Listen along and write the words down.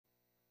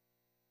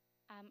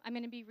I'm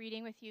going to be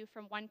reading with you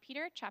from 1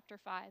 Peter chapter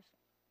 5.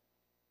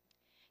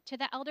 To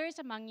the elders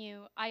among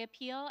you, I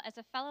appeal as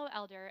a fellow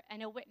elder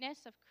and a witness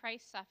of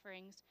Christ's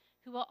sufferings,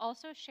 who will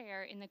also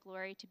share in the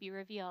glory to be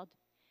revealed.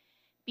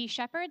 Be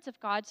shepherds of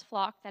God's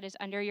flock that is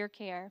under your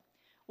care,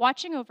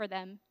 watching over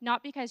them,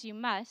 not because you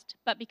must,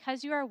 but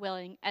because you are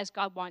willing, as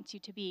God wants you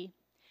to be.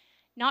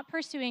 Not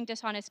pursuing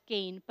dishonest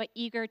gain, but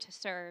eager to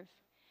serve.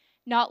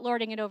 Not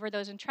lording it over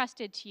those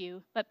entrusted to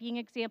you, but being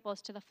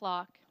examples to the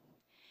flock.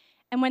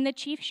 And when the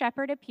chief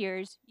shepherd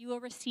appears, you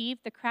will receive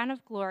the crown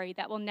of glory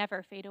that will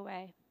never fade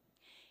away.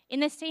 In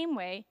the same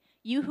way,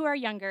 you who are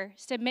younger,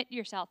 submit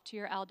yourself to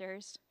your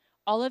elders.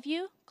 All of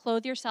you,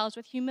 clothe yourselves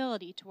with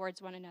humility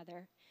towards one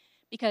another,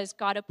 because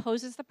God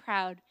opposes the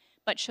proud,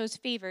 but shows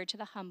favor to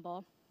the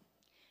humble.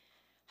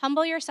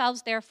 Humble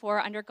yourselves, therefore,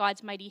 under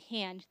God's mighty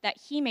hand, that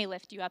he may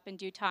lift you up in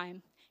due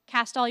time.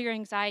 Cast all your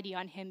anxiety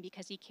on him,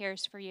 because he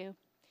cares for you.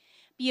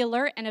 Be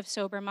alert and of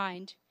sober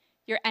mind.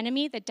 Your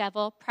enemy, the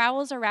devil,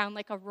 prowls around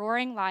like a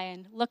roaring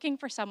lion, looking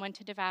for someone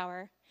to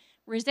devour.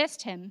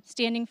 Resist him,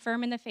 standing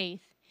firm in the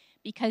faith,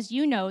 because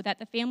you know that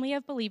the family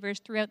of believers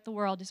throughout the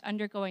world is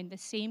undergoing the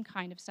same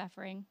kind of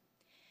suffering.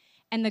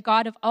 And the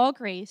God of all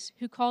grace,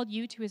 who called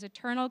you to his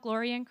eternal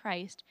glory in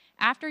Christ,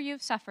 after you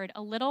have suffered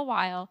a little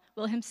while,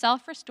 will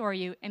himself restore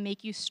you and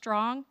make you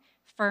strong,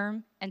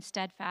 firm, and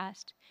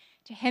steadfast.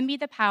 To him be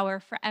the power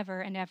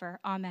forever and ever.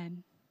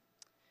 Amen.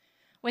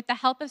 With the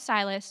help of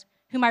Silas,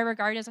 whom I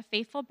regard as a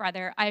faithful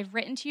brother, I have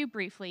written to you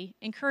briefly,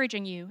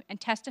 encouraging you and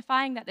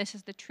testifying that this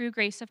is the true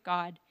grace of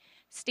God.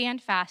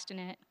 Stand fast in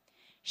it.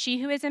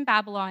 She who is in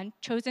Babylon,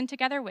 chosen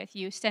together with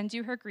you, sends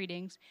you her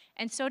greetings,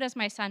 and so does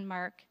my son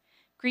Mark.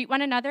 Greet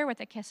one another with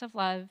a kiss of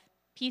love.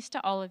 Peace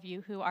to all of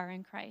you who are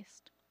in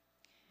Christ.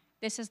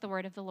 This is the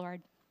word of the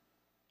Lord.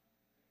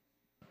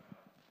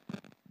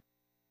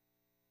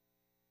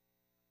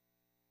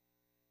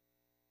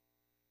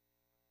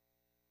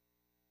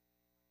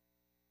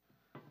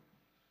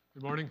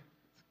 Good morning.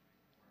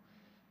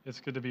 It's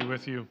good to be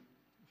with you.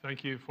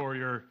 Thank you for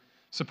your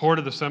support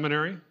of the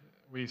seminary.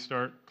 We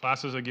start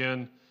classes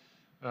again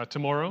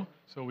tomorrow,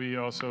 so we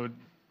also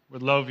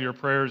would love your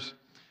prayers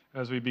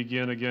as we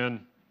begin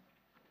again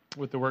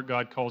with the work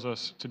God calls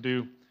us to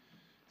do.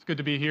 It's good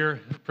to be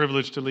here.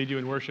 Privileged to lead you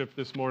in worship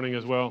this morning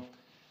as well.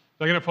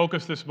 I'm going to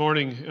focus this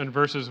morning on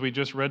verses we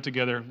just read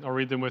together. I'll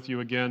read them with you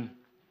again,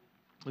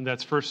 and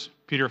that's 1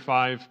 Peter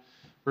 5,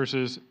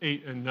 verses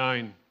 8 and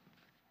 9.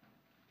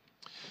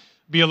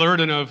 Be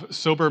alert and of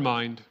sober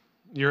mind.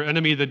 Your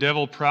enemy, the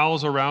devil,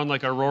 prowls around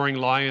like a roaring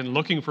lion,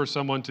 looking for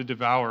someone to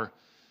devour.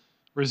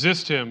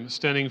 Resist him,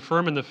 standing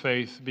firm in the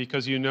faith,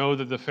 because you know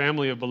that the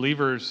family of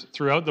believers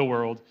throughout the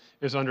world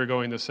is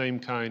undergoing the same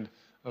kind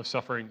of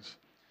sufferings.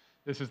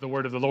 This is the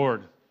word of the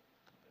Lord.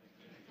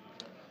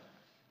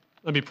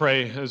 Let me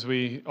pray as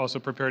we also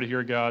prepare to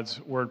hear God's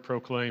word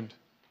proclaimed.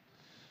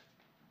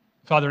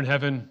 Father in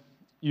heaven,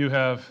 you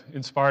have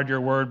inspired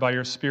your word by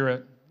your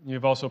Spirit.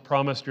 You've also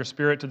promised your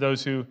Spirit to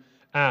those who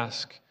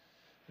ask.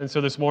 And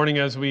so this morning,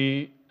 as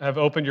we have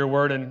opened your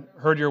word and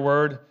heard your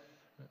word,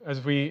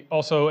 as we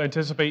also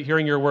anticipate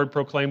hearing your word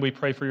proclaimed, we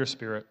pray for your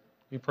Spirit.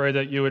 We pray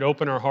that you would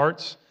open our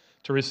hearts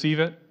to receive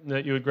it, and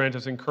that you would grant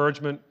us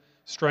encouragement,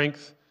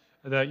 strength,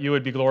 and that you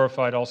would be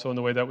glorified also in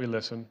the way that we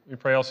listen. We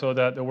pray also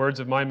that the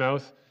words of my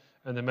mouth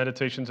and the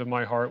meditations of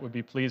my heart would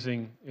be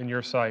pleasing in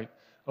your sight,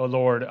 O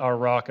Lord, our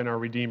rock and our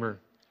Redeemer.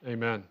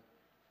 Amen.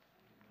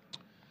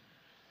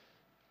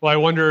 Well, I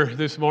wonder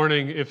this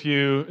morning if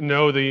you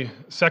know the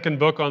second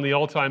book on the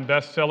all-time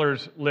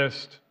bestsellers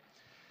list.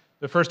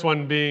 The first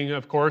one being,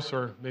 of course,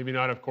 or maybe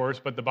not of course,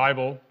 but the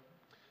Bible.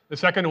 The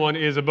second one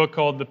is a book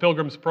called The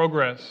Pilgrim's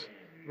Progress,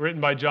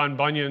 written by John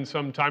Bunyan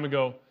some time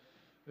ago.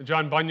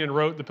 John Bunyan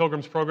wrote The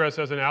Pilgrim's Progress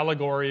as an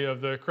allegory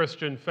of the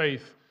Christian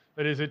faith.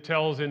 That is, it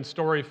tells in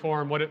story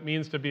form what it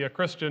means to be a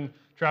Christian,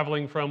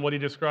 traveling from what he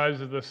describes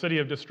as the city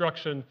of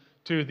destruction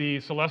to the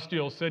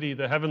celestial city,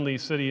 the heavenly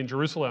city in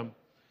Jerusalem.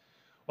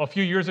 Well, a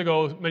few years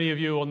ago, many of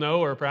you will know,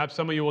 or perhaps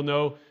some of you will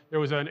know, there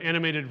was an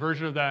animated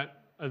version of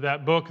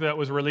that book that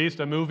was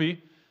released, a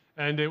movie,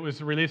 and it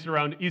was released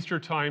around Easter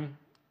time,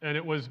 and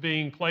it was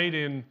being played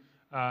in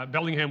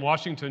Bellingham,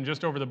 Washington,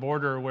 just over the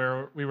border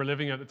where we were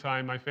living at the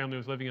time. My family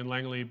was living in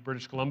Langley,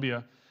 British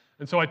Columbia.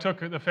 And so I took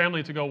the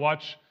family to go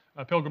watch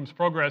Pilgrim's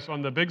Progress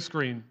on the big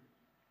screen.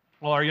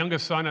 Well, our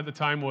youngest son at the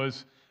time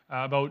was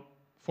about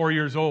 4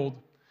 years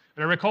old.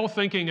 And I recall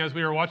thinking as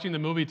we were watching the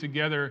movie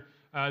together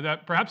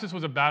that perhaps this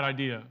was a bad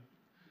idea.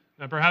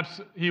 Perhaps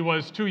he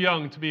was too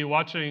young to be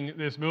watching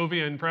this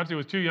movie, and perhaps he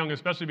was too young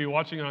especially to be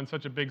watching on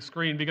such a big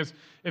screen, because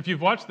if you've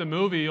watched the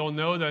movie, you'll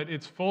know that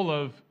it's full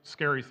of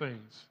scary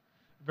things,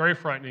 very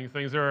frightening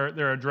things. There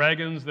are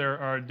dragons, there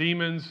are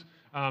demons,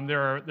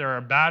 there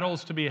are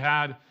battles to be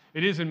had.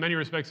 It is in many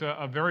respects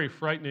a very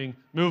frightening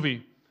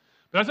movie.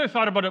 But as I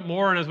thought about it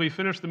more, and as we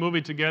finished the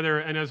movie together,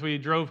 and as we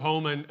drove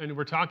home and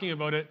were talking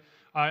about it,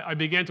 I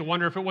began to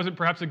wonder if it wasn't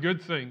perhaps a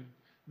good thing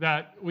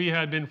that we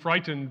had been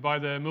frightened by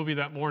the movie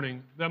that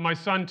morning, that my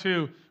son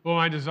too, whom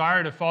I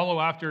desire to follow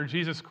after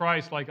Jesus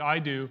Christ like I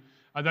do,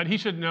 that he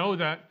should know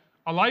that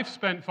A life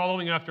spent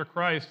following after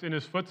Christ in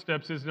his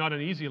footsteps is not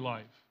an easy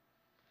life.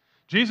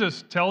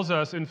 Jesus tells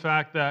us, in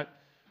fact, that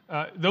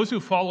those who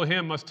follow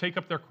him must take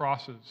up their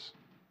crosses.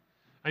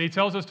 And he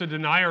tells us to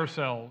deny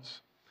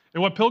ourselves.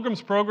 And what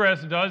Pilgrim's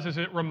Progress does is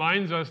it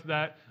reminds us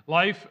that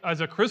life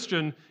as a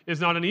Christian is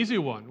not an easy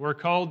one. We're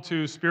called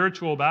to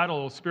spiritual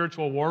battle,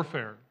 spiritual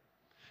warfare.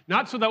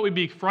 Not so that we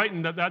be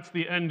frightened that that's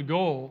the end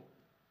goal,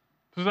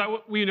 so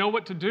that we know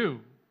what to do.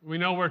 We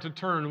know where to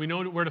turn. We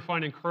know where to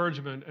find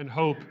encouragement and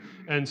hope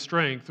and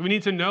strength. We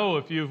need to know,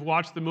 if you've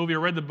watched the movie or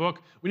read the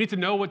book, we need to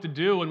know what to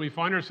do when we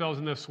find ourselves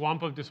in the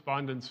swamp of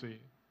despondency.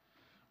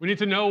 We need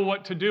to know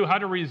what to do, how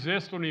to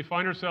resist when we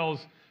find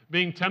ourselves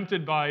being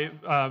tempted by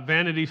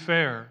Vanity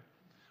Fair.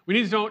 We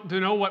need to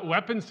know what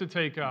weapons to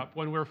take up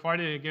when we're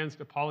fighting against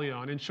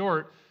Apollyon. In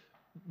short,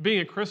 being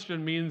a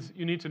Christian means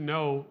you need to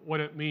know what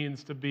it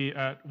means to be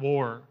at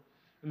war.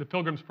 And the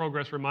Pilgrim's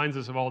Progress reminds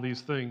us of all these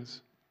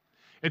things.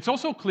 It's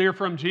also clear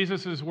from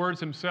Jesus' words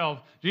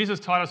himself. Jesus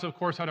taught us, of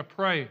course, how to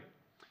pray.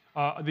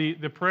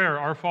 The prayer,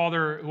 Our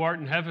Father who art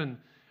in heaven.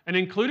 And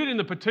included in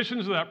the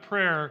petitions of that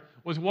prayer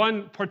was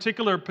one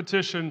particular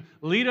petition,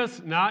 lead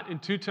us not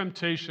into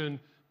temptation,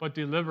 but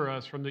deliver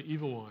us from the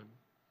evil one.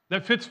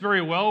 That fits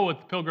very well with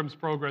Pilgrim's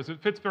Progress.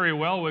 It fits very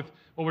well with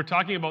what we're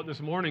talking about this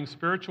morning,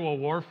 spiritual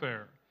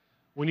warfare.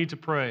 We need to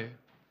pray.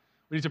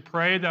 We need to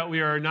pray that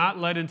we are not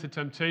led into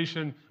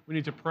temptation. We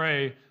need to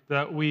pray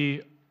that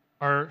we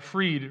are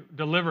freed,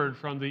 delivered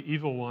from the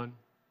evil one.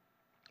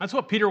 That's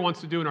what Peter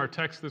wants to do in our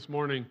text this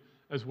morning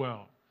as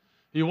well.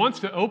 He wants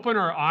to open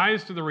our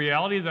eyes to the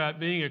reality that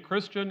being a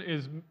Christian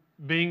is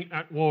being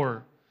at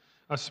war,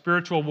 a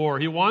spiritual war.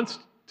 He wants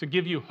to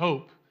give you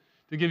hope,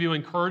 to give you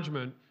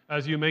encouragement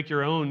as you make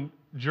your own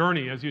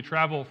journey, as you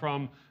travel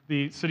from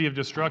the city of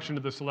destruction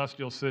to the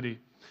celestial city.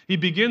 He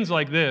begins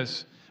like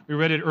this. We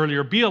read it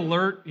earlier. Be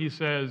alert, he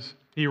says,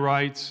 he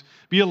writes.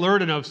 Be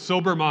alert and of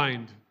sober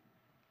mind.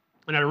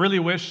 And I really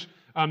wish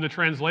the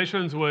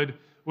translations would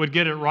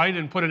get it right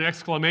and put an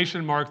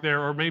exclamation mark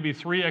there, or maybe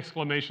 3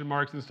 exclamation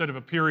marks instead of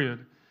a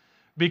period.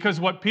 Because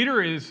what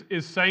Peter is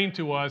saying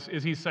to us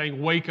is he's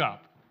saying, wake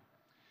up.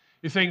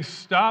 He's saying,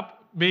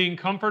 stop being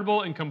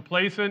comfortable and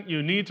complacent.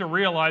 You need to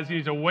realize, you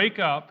need to wake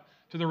up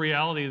to the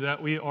reality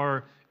that we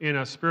are in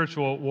a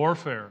spiritual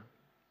warfare.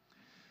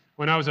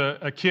 When I was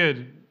a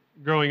kid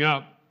growing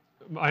up,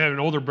 I had an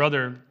older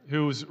brother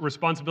whose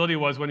responsibility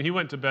was when he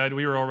went to bed,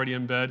 we were already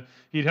in bed,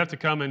 he'd have to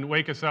come and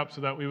wake us up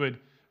so that we would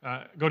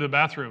go to the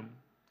bathroom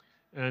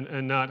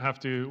and not have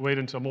to wait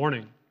until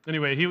morning.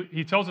 Anyway,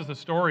 he tells us a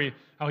story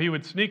how he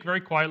would sneak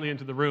very quietly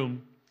into the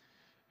room,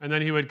 and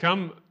then he would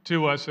come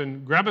to us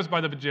and grab us by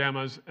the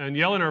pajamas and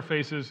yell in our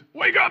faces,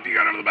 wake up, you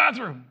got to go to the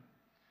bathroom.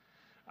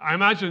 I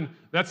imagine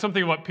that's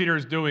something of what Peter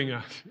is doing.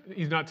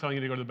 He's not telling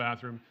you to go to the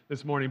bathroom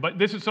this morning, but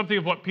this is something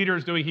of what Peter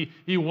is doing.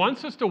 He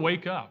wants us to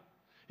wake up.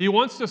 He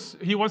wants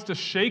to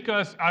shake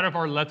us out of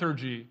our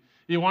lethargy.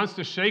 He wants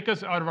to shake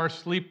us out of our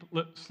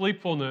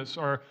sleepfulness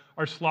or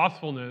our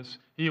slothfulness.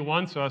 He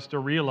wants us to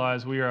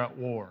realize we are at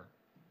war.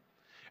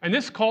 And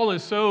this call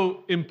is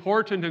so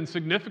important and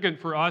significant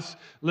for us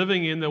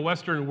living in the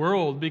Western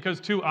world because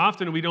too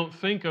often we don't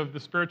think of the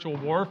spiritual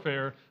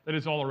warfare that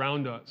is all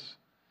around us.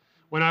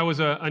 When I was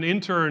an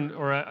intern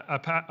or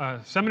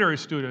a seminary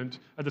student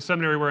at the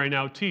seminary where I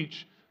now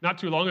teach, not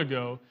too long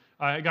ago,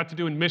 I got to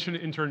do a mission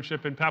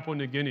internship in Papua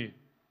New Guinea.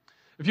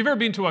 If you've ever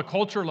been to a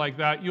culture like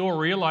that, you'll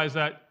realize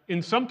that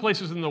in some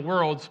places in the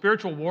world,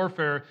 spiritual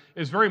warfare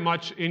is very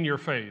much in your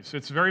face.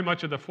 It's very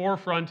much at the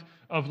forefront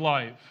of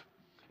life.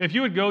 If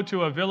you would go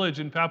to a village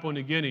in Papua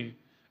New Guinea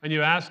and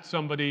you asked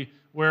somebody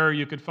where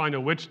you could find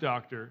a witch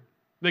doctor,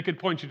 they could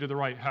point you to the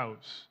right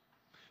house.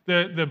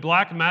 The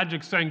black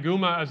magic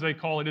sanguma, as they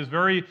call it, is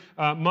very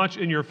much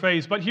in your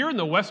face. But here in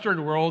the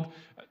Western world,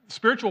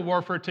 spiritual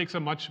warfare takes a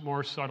much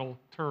more subtle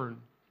turn.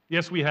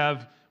 Yes, we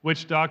have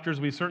witch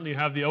doctors. We certainly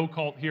have the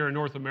occult here in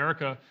North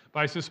America. But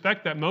I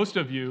suspect that most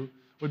of you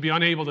would be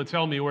unable to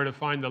tell me where to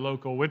find the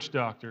local witch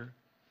doctor.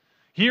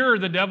 Here,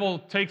 the devil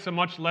takes a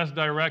much less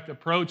direct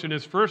approach, and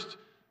his first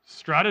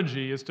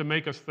strategy is to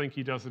make us think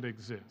he doesn't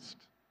exist.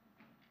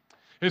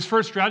 His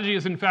first strategy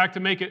is, in fact, to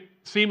make it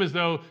seem as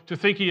though to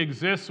think he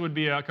exists would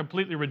be a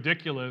completely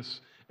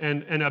ridiculous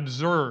and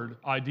absurd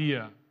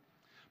idea.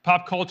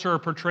 Pop culture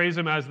portrays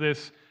him as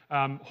this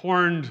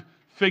horned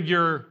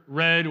figure,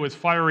 red with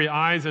fiery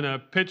eyes and a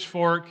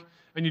pitchfork,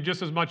 and you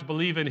just as much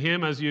believe in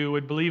him as you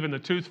would believe in the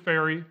tooth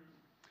fairy.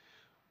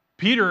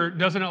 Peter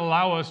doesn't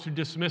allow us to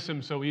dismiss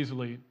him so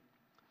easily.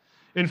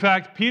 In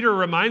fact, Peter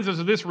reminds us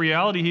of this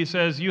reality. He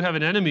says, you have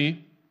an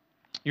enemy.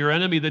 Your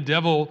enemy, the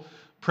devil,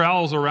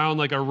 prowls around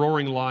like a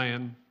roaring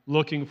lion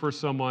looking for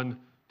someone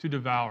to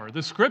devour.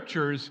 The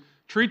scriptures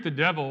treat the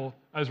devil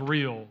as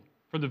real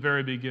from the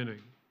very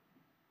beginning.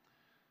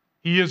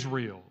 He is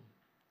real.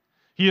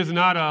 He is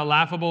not a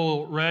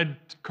laughable red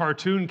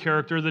cartoon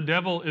character. The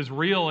devil is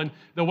real. And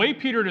the way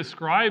Peter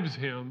describes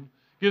him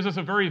gives us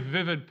a very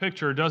vivid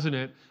picture, doesn't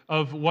it,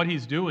 of what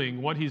he's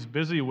doing, what he's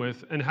busy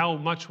with, and how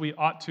much we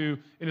ought to,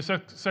 in a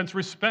sense,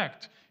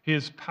 respect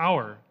his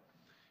power.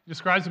 He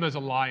describes him as a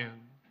lion,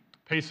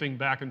 pacing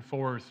back and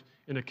forth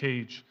in a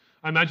cage.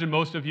 I imagine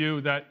most of you,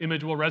 that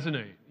image will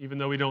resonate. Even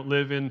though we don't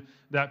live in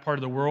that part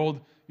of the world,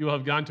 you will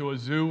have gone to a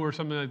zoo or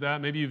something like that.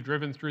 Maybe you've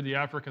driven through the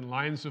African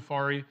lion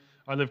safari.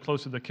 I live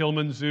close to the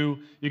Kilman Zoo.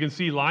 You can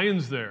see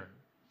lions there.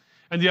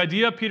 And the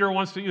idea Peter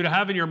wants you to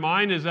have in your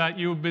mind is that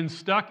you've been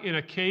stuck in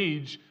a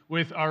cage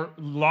with a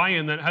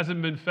lion that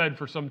hasn't been fed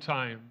for some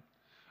time.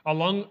 A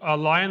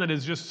lion that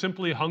is just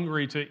simply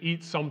hungry to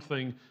eat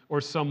something or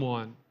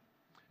someone.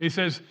 He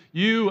says,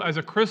 you as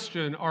a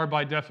Christian are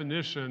by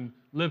definition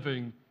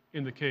living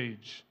in the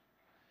cage.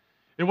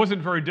 It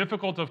wasn't very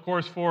difficult, of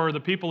course, for the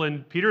people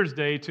in Peter's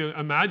day to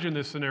imagine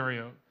this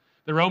scenario.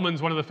 The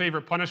Romans, one of the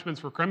favorite punishments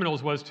for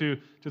criminals was to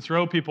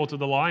throw people to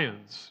the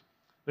lions.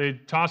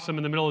 They'd toss them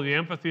in the middle of the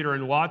amphitheater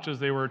and watch as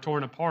they were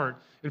torn apart.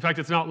 In fact,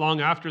 it's not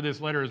long after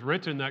this letter is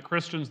written that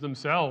Christians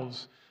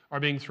themselves are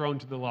being thrown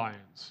to the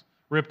lions,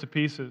 ripped to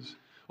pieces.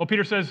 Well,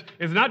 Peter says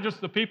it's not just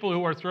the people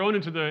who are thrown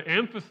into the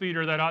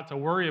amphitheater that ought to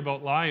worry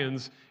about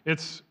lions,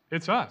 it's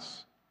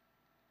us.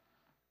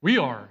 We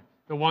are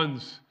the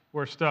ones who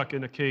are stuck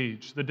in a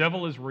cage. The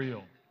devil is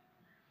real.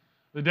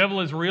 The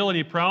devil is real, and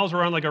he prowls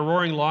around like a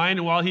roaring lion,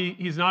 and while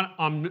he's not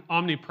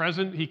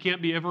omnipresent, he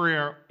can't be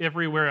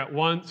everywhere at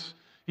once.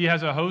 He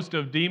has a host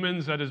of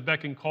demons at his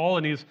beck and call,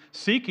 and he's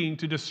seeking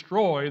to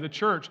destroy the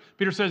church.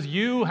 Peter says,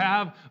 you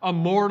have a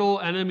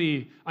mortal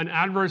enemy, an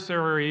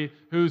adversary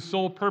whose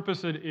sole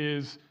purpose it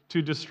is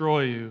to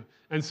destroy you.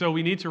 And so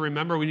we need to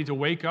remember, we need to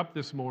wake up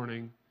this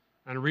morning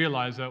and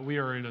realize that we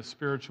are in a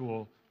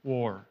spiritual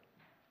war.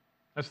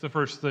 That's the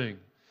first thing.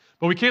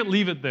 But we can't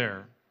leave it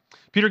there.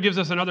 Peter gives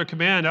us another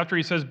command. After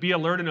he says, be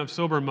alert and of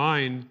sober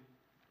mind,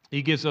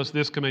 he gives us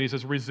this command. He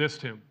says,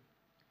 resist him.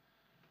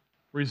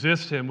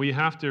 Resist him. We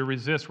have to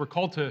resist. We're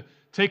called to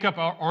take up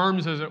our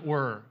arms, as it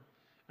were,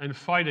 and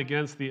fight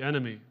against the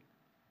enemy.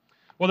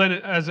 Well, then,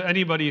 as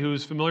anybody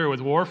who's familiar with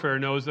warfare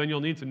knows, then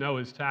you'll need to know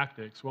his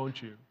tactics,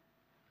 won't you?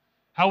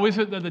 How is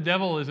it that the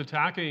devil is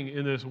attacking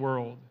in this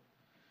world?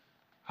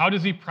 How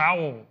does he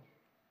prowl?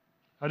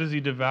 How does he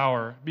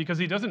devour? Because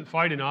he doesn't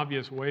fight in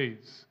obvious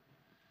ways.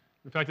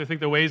 In fact, I think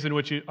the ways in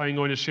which I'm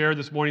going to share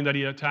this morning that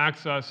he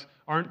attacks us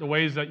aren't the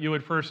ways that you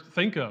would first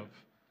think of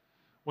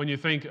when you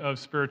think of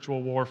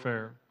spiritual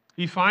warfare.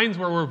 He finds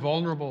where we're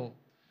vulnerable.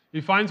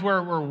 He finds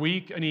where we're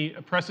weak, and he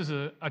presses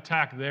an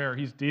attack there.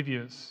 He's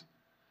devious.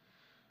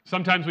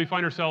 Sometimes we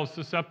find ourselves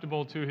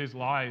susceptible to his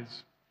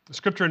lies. The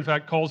scripture, in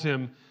fact, calls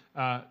him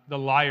the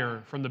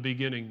liar from the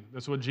beginning.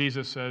 That's what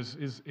Jesus says.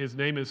 His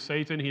name is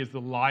Satan. He is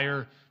the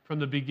liar from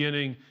the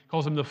beginning.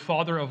 Calls him the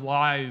father of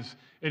lies.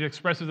 It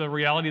expresses the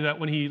reality that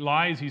when he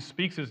lies, he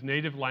speaks his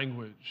native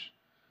language.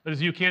 That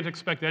is, you can't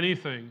expect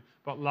anything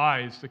but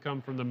lies to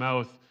come from the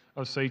mouth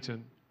of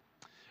Satan.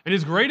 And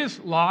his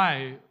greatest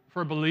lie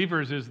for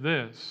believers is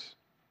this: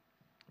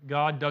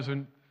 God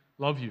doesn't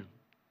love you.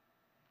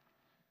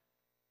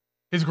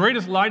 His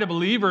greatest lie to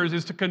believers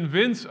is to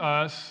convince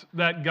us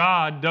that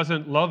God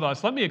doesn't love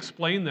us. Let me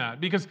explain that,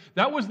 because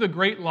that was the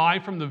great lie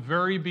from the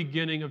very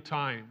beginning of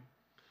time.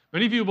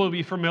 Many of you will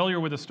be familiar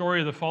with the story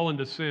of the fall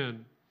into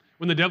sin.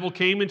 When the devil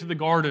came into the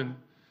garden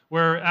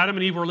where Adam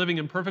and Eve were living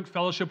in perfect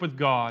fellowship with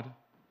God,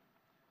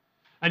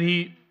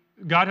 and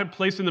God had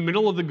placed in the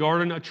middle of the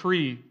garden a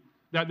tree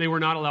that they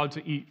were not allowed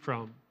to eat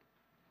from.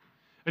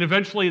 And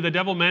eventually the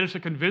devil managed to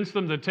convince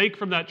them to take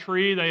from that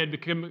tree they had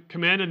become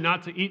commanded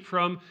not to eat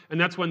from, and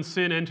that's when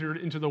sin entered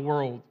into the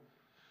world.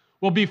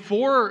 Well,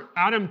 before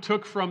Adam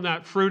took from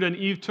that fruit and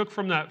Eve took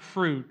from that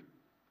fruit,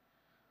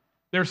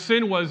 their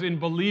sin was in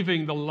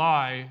believing the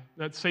lie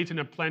that Satan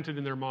had planted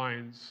in their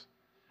minds.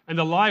 And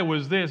the lie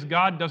was this: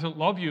 God doesn't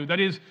love you. That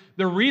is,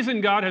 the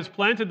reason God has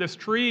planted this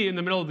tree in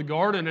the middle of the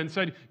garden and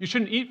said you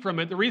shouldn't eat from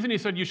it, the reason he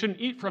said you shouldn't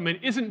eat from it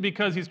isn't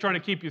because he's trying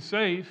to keep you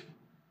safe.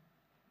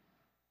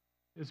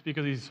 It's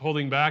because he's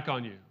holding back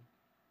on you.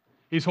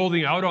 He's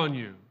holding out on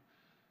you.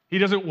 He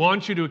doesn't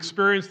want you to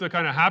experience the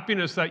kind of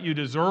happiness that you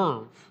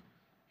deserve.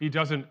 He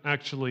doesn't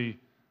actually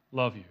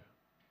love you.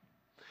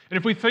 And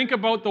if we think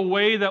about the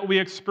way that we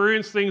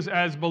experience things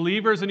as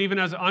believers and even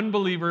as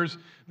unbelievers,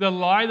 the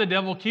lie the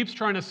devil keeps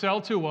trying to sell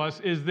to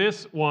us is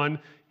this one.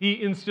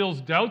 He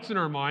instills doubts in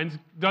our minds.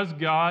 Does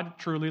God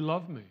truly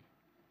love me?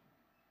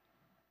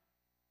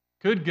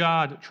 Could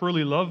God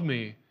truly love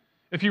me?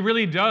 If he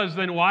really does,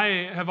 then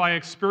why have I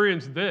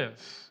experienced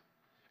this?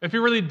 If he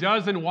really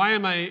does, then why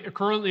am I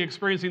currently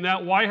experiencing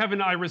that? Why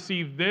haven't I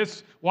received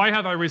this? Why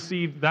have I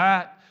received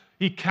that?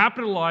 He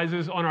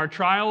capitalizes on our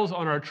trials,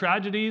 on our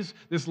tragedies.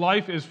 This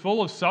life is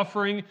full of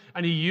suffering,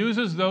 and he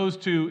uses those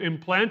to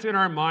implant in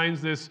our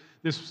minds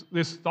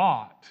this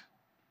thought.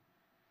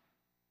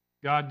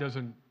 God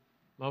doesn't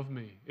love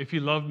me. If he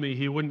loved me,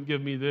 he wouldn't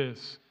give me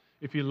this.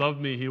 If he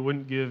loved me, he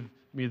wouldn't give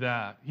me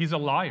that. He's a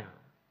liar.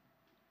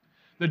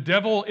 The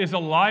devil is a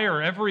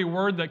liar. Every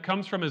word that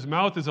comes from his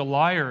mouth is a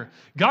liar.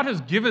 God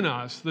has given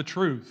us the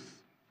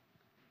truth.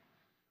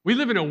 We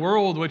live in a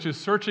world which is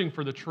searching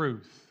for the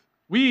truth.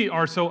 We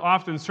are so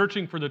often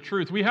searching for the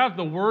truth. We have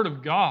the Word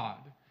of God.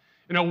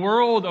 In a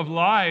world of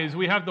lies,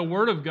 we have the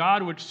Word of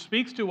God which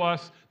speaks to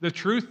us the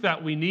truth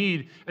that we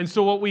need. And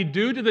so what we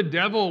do to the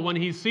devil when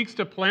he seeks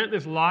to plant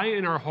this lie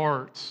in our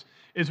hearts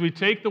is we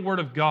take the word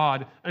of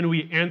God and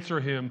we answer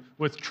him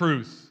with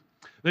truth.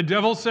 The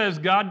devil says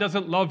God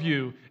doesn't love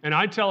you, and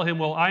I tell him,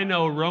 well, I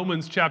know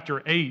Romans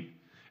chapter 8.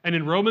 And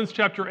in Romans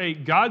chapter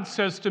 8, God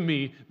says to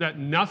me that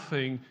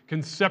nothing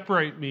can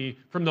separate me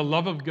from the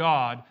love of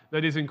God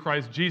that is in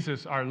Christ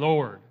Jesus our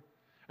Lord.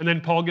 And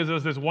then Paul gives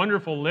us this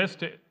wonderful list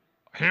to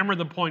hammer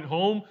the point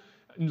home: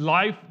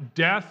 life,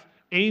 death,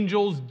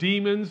 angels,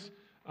 demons,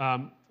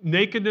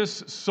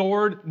 nakedness,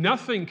 sword.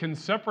 Nothing can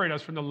separate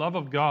us from the love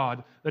of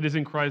God that is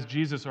in Christ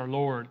Jesus our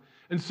Lord.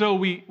 And so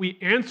we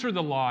answer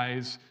the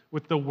lies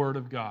with the word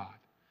of God.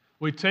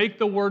 We take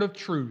the word of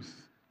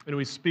truth and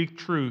we speak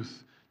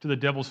truth to the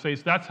devil's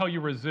face. That's how you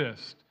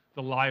resist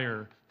the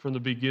liar from the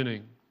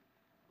beginning.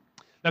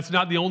 That's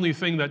not the only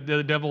thing that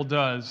the devil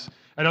does.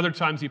 At other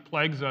times, he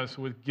plagues us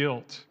with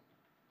guilt.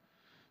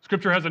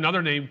 Scripture has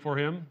another name for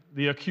him,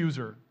 the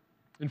accuser.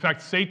 In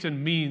fact,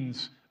 Satan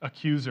means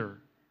accuser.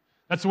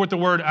 That's what the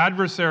word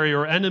adversary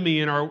or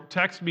enemy in our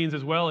text means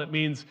as well. It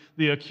means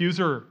the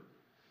accuser.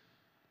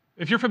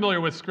 If you're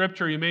familiar with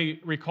Scripture, you may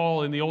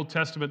recall in the Old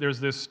Testament there's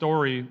this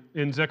story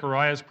in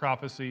Zechariah's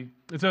prophecy.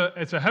 It's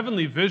a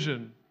heavenly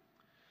vision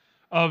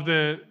of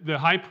the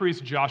high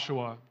priest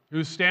Joshua,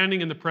 who's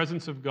standing in the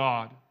presence of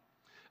God.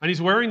 And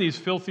he's wearing these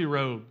filthy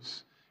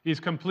robes. He's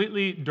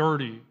completely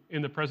dirty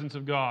in the presence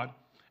of God.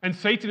 And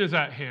Satan is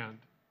at hand.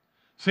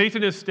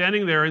 Satan is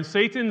standing there, and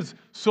Satan's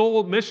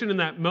sole mission in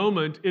that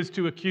moment is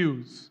to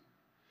accuse.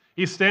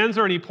 He stands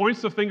there and he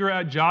points the finger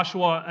at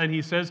Joshua and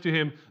he says to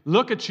him,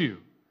 "Look at you.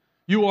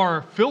 You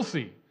are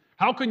filthy.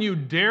 How can you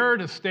dare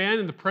to stand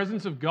in the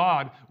presence of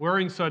God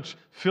wearing such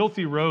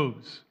filthy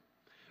robes?"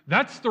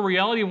 That's the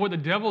reality of what the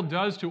devil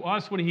does to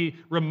us when he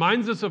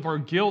reminds us of our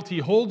guilt. He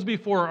holds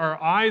before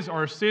our eyes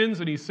our sins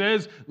and he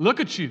says, "Look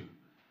at you.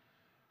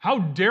 How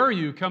dare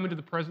you come into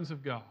the presence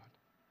of God?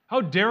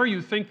 How dare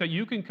you think that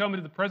you can come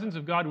into the presence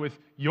of God with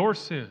your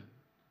sin?"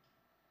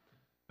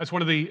 That's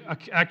one of the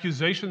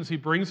accusations he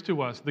brings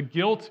to us, the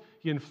guilt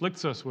he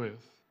inflicts us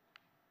with.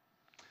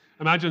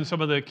 Imagine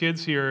some of the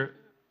kids here,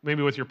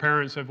 maybe with your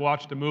parents, have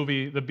watched the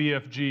movie, The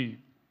BFG.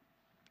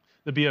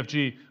 The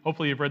BFG.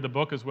 Hopefully you've read the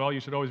book as well. You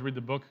should always read the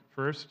book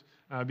first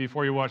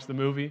before you watch the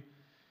movie.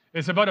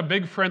 It's about a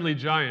big friendly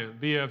giant,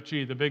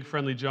 BFG, the big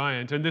friendly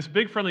giant. And this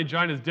big friendly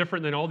giant is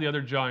different than all the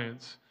other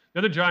giants. The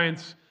other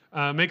giants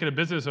make it a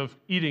business of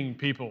eating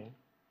people.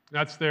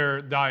 That's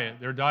their diet.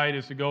 Their diet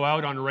is to go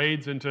out on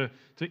raids and to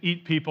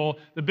eat people.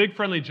 The big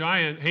friendly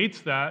giant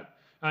hates that.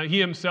 He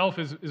himself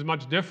is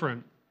much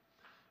different.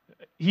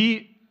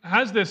 He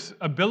has this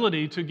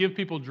ability to give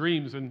people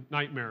dreams and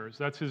nightmares.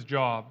 That's his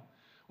job.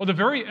 Well, the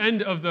very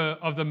end of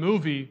the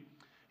movie,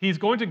 he's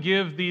going to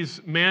give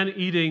these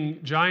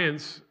man-eating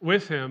giants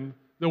with him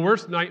the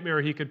worst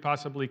nightmare he could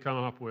possibly come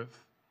up with.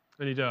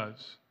 And he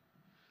does.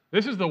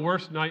 This is the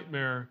worst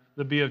nightmare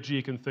the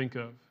BFG can think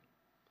of.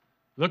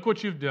 Look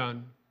what you've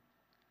done.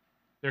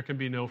 There can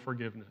be no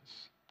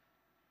forgiveness.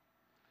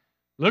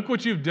 Look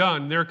what you've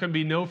done. There can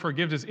be no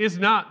forgiveness. Is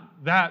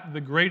not that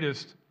the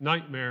greatest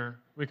nightmare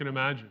we can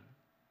imagine?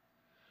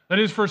 That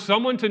is, for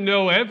someone to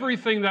know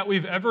everything that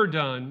we've ever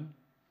done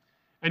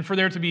and for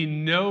there to be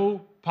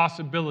no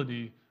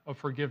possibility of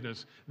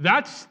forgiveness.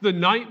 That's the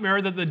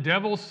nightmare that the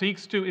devil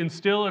seeks to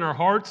instill in our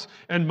hearts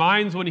and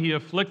minds when he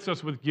afflicts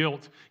us with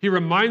guilt. He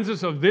reminds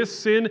us of this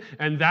sin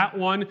and that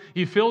one.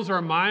 He fills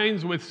our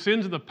minds with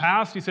sins of the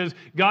past. He says,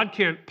 God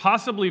can't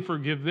possibly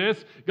forgive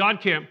this. God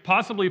can't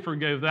possibly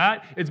forgive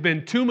that. It's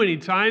been too many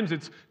times.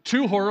 It's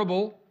too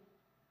horrible.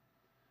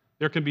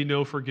 There can be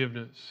no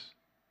forgiveness.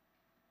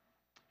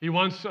 He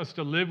wants us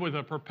to live with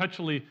a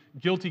perpetually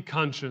guilty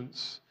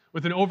conscience,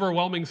 with an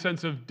overwhelming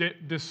sense of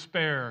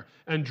despair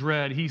and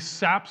dread. He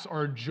saps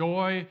our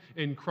joy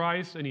in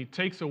Christ and he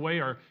takes away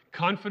our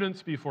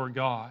confidence before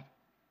God.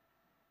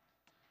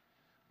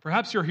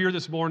 Perhaps you're here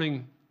this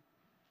morning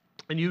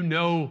and you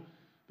know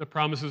the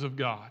promises of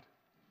God.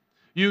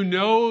 You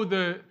know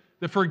the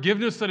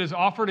forgiveness that is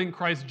offered in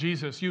Christ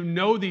Jesus. You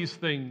know these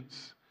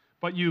things,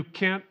 but you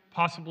can't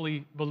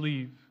possibly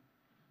believe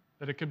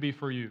that it could be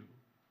for you.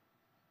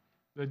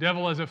 The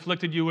devil has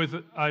afflicted you with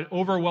an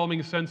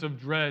overwhelming sense of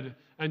dread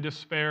and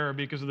despair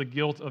because of the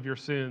guilt of your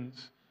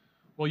sins.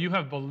 Well, you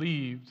have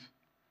believed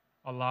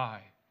a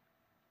lie.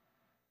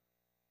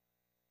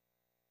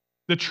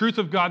 The truth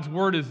of God's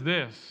word is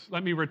this.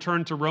 Let me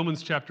return to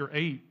Romans chapter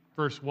 8,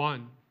 verse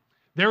 1.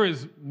 There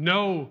is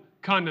no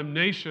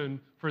condemnation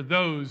for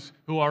those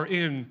who are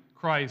in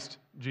Christ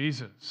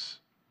Jesus.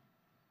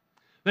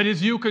 That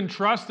is, you can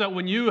trust that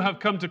when you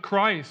have come to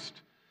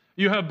Christ,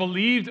 you have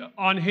believed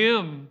on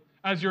him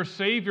as your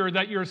Savior,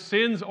 that your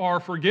sins are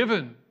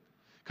forgiven,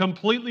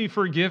 completely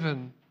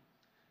forgiven.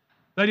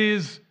 That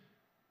is,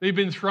 they've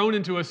been thrown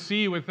into a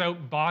sea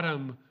without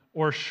bottom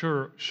or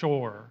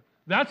shore.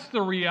 That's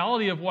the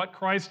reality of what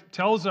Christ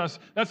tells us.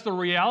 That's the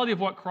reality of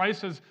what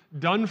Christ has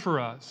done for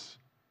us.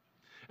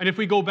 And if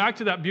we go back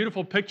to that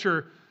beautiful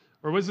picture,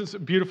 or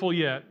wasn't beautiful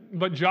yet,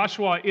 but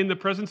Joshua in the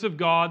presence of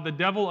God, the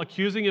devil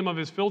accusing him of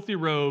his filthy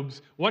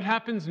robes, what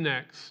happens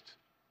next?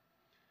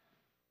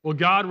 Well,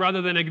 God,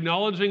 rather than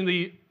acknowledging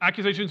the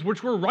accusations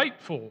which were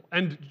rightful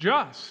and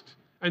just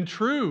and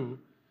true,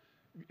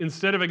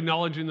 instead of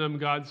acknowledging them,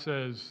 God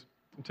says,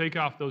 take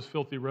off those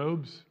filthy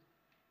robes,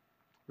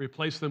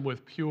 replace them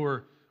with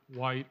pure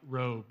white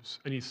robes.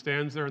 And he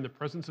stands there in the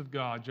presence of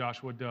God,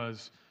 Joshua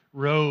does,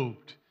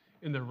 robed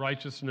in the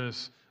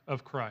righteousness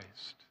of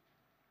Christ.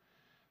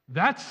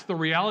 That's the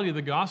reality of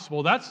the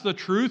gospel. That's the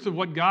truth of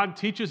what God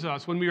teaches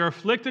us. When we are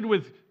afflicted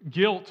with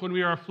guilt, when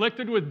we are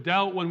afflicted with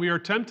doubt, when we are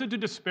tempted to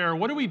despair,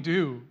 what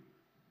do?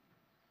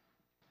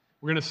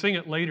 We're going to sing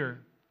it later.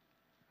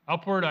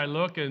 Upward I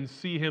look and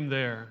see him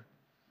there.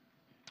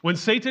 When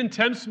Satan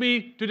tempts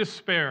me to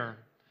despair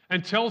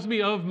and tells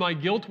me of my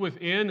guilt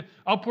within,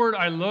 upward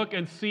I look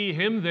and see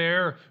him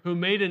there who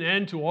made an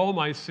end to all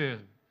my sin.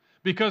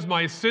 Because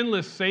my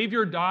sinless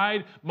Savior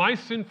died, my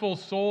sinful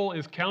soul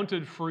is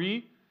counted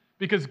free,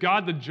 because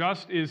God the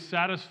just is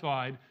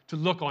satisfied to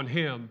look on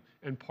him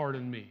and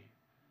pardon me.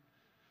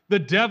 The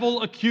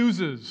devil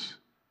accuses.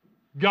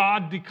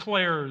 God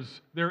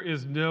declares there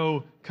is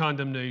no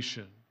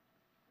condemnation.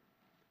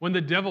 When the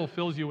devil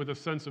fills you with a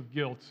sense of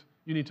guilt,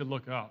 you need to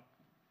look up.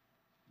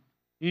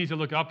 You need to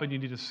look up and you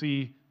need to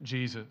see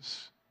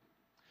Jesus.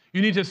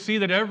 You need to see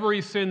that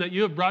every sin that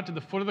you have brought to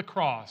the foot of the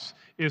cross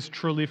is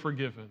truly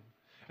forgiven.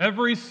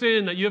 Every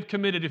sin that you have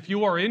committed, if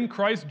you are in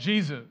Christ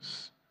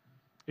Jesus,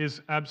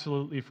 is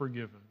absolutely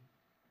forgiven.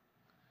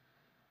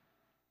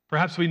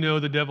 Perhaps we know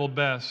the devil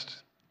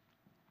best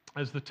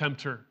as the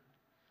tempter.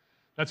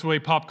 That's the way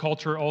pop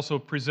culture also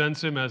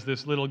presents him, as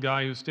this little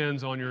guy who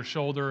stands on your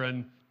shoulder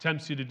and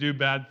tempts you to do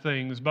bad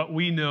things. But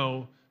we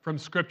know from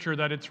Scripture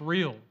that it's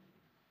real.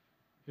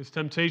 His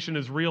temptation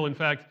is real. In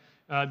fact,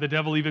 the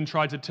devil even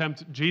tried to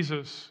tempt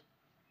Jesus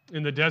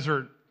in the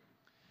desert.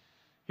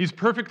 He's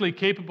perfectly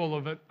capable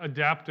of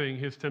adapting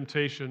his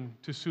temptation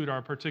to suit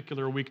our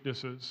particular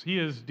weaknesses. He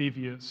is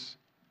devious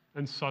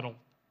and subtle.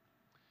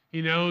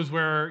 He knows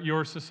where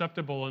you're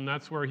susceptible, and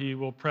that's where he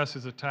will press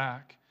his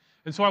attack.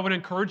 And so I would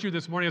encourage you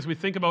this morning, as we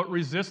think about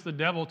resist the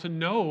devil, to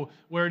know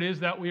where it is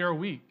that we are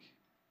weak.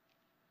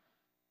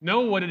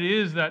 Know what it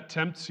is that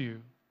tempts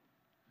you.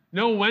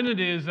 Know when it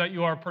is that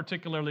you are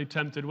particularly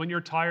tempted, when you're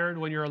tired,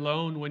 when you're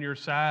alone, when you're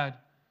sad.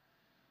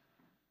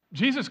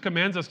 Jesus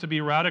commands us to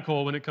be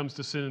radical when it comes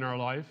to sin in our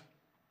life.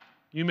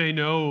 You may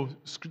know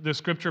the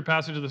scripture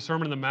passage of the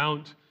Sermon on the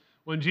Mount,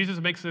 when Jesus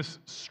makes this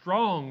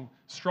strong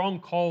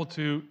call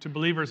to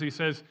believers. He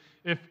says,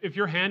 if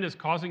your hand is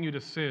causing you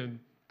to sin,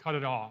 cut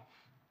it off.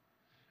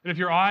 And if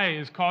your eye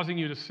is causing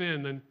you to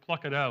sin, then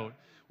pluck it out.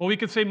 Well, we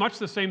could say much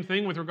the same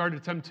thing with regard to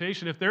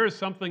temptation. If there is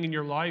something in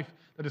your life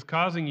that is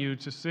causing you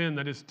to sin,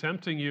 that is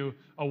tempting you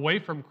away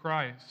from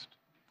Christ,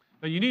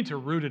 then you need to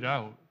root it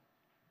out.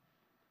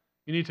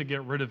 You need to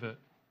get rid of it.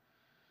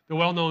 The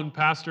well-known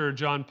pastor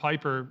John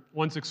Piper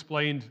once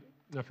explained,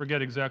 I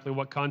forget exactly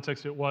what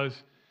context it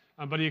was,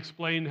 but he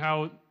explained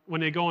how when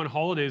they go on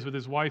holidays with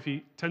his wife,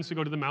 he tends to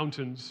go to the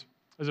mountains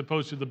as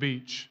opposed to the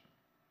beach.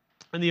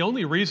 And the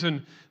only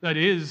reason that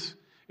is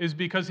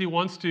because he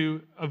wants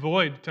to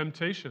avoid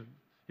temptation.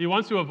 He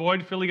wants to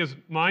avoid filling his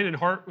mind and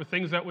heart with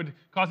things that would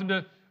cause him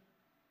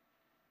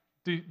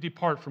to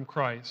depart from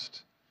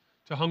Christ,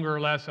 to hunger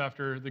less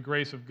after the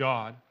grace of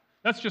God.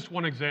 That's just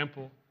one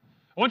example.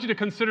 I want you to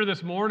consider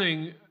this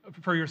morning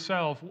for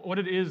yourself what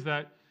it is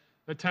that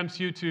tempts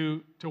you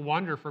to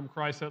wander from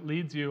Christ, that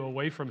leads you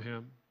away from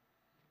him.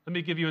 Let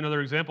me give you another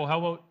example. How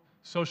about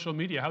social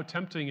media? How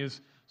tempting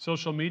is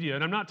social media?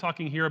 And I'm not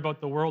talking here about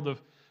the world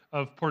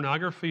of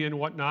pornography and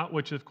whatnot,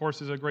 which of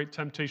course is a great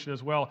temptation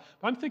as well.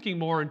 But I'm thinking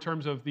more in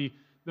terms of the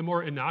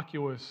more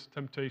innocuous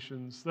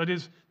temptations. That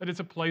is, it's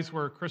a place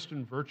where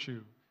Christian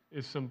virtue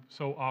is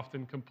so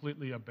often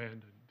completely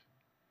abandoned.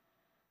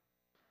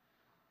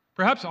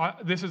 Perhaps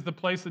this is the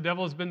place the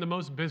devil has been the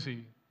most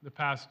busy the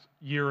past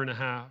year and a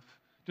half,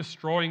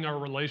 destroying our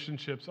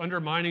relationships,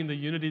 undermining the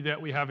unity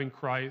that we have in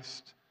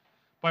Christ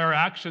by our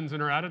actions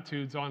and our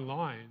attitudes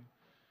online.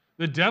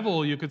 The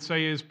devil, you could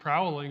say, is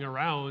prowling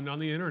around on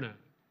the internet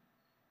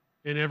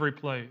in every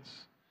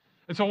place.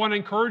 And so I want to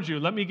encourage you,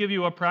 let me give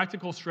you a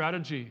practical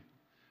strategy.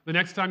 The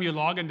next time you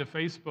log into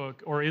Facebook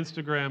or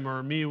Instagram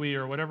or MeWe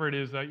or whatever it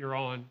is that you're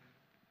on,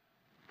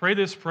 pray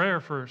this prayer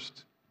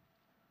first.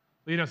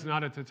 Lead us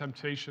not into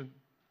temptation,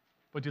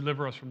 but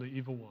deliver us from the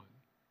evil one.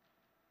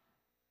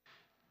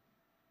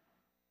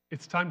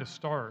 It's time to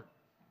start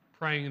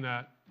praying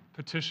that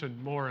petition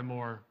more and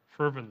more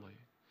fervently.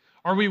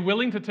 Are we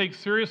willing to take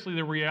seriously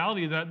the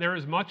reality that there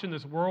is much in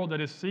this world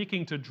that is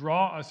seeking to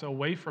draw us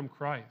away from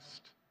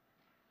Christ?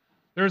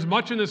 There is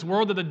much in this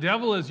world that the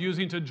devil is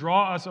using to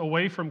draw us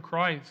away from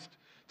Christ.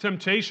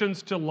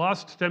 Temptations to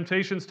lust,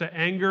 temptations to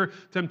anger,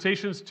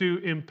 temptations to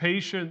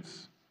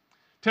impatience,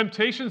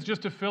 temptations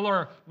just to fill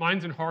our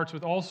minds and hearts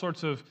with all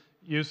sorts of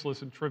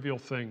useless and trivial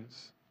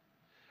things.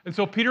 And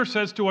so Peter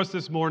says to us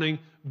this morning,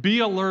 be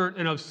alert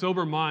and of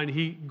sober mind.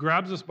 He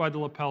grabs us by the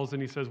lapels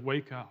and he says,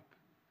 wake up.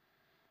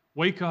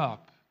 Wake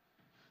up.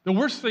 The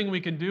worst thing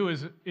we can do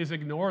is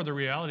ignore the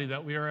reality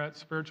that we are at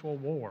spiritual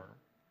war.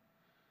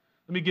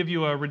 Let me give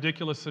you a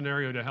ridiculous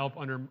scenario to help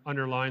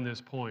underline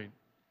this point.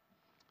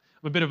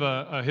 I'm a bit of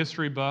a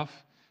history buff.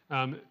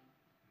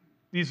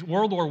 These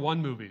World War I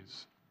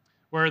movies,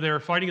 where they're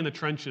fighting in the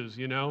trenches,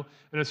 and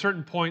at a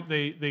certain point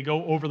they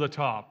go over the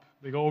top.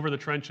 They go over the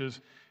trenches.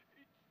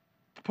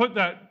 Put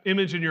that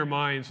image in your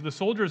mind. So the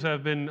soldiers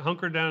have been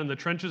hunkered down in the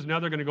trenches. Now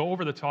they're going to go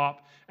over the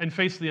top and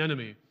face the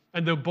enemy.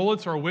 And the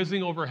bullets are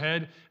whizzing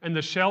overhead, and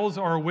the shells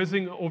are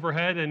whizzing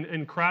overhead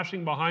and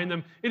crashing behind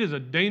them. It is a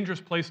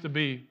dangerous place to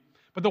be.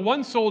 But the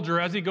one soldier,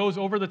 as he goes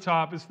over the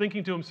top, is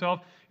thinking to himself,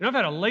 I've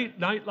had a late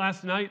night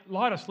last night, a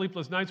lot of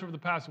sleepless nights over the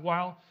past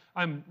while.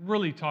 I'm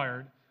really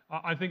tired.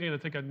 I think I'm going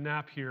to take a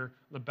nap here on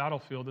the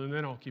battlefield, and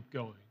then I'll keep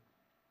going.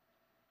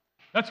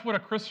 That's what a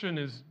Christian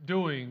is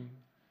doing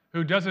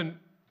who doesn't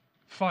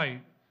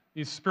fight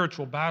these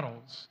spiritual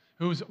battles,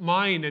 whose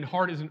mind and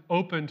heart isn't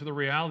open to the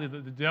reality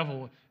that the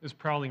devil is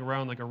prowling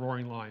around like a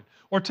roaring lion.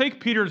 Or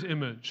take Peter's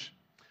image.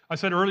 I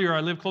said earlier,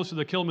 I live close to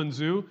the Kilman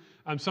Zoo.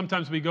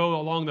 Sometimes we go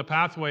along the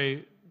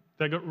pathway,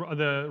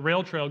 the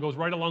rail trail goes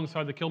right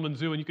alongside the Kilman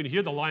Zoo, and you can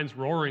hear the lions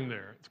roaring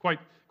there. It's quite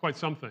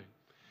something.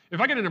 If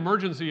I get an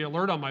emergency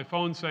alert on my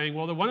phone saying,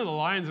 well, one of the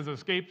lions has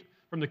escaped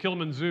from the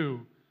Kilman Zoo,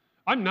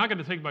 I'm not going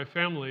to take my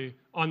family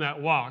on that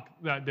walk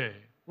that day.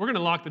 We're going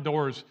to lock the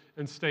doors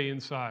and stay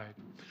inside.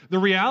 The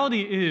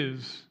reality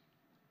is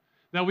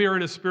that we are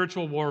in a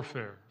spiritual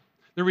warfare.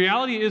 The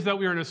reality is that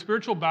we are in a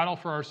spiritual battle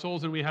for our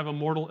souls, and we have a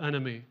mortal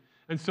enemy.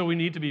 And so we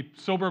need to be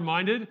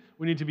sober-minded,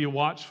 we need to be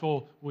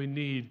watchful, we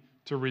need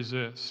to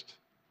resist.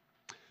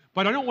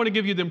 But I don't want to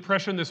give you the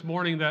impression this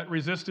morning that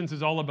resistance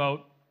is all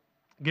about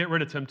get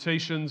rid of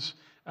temptations,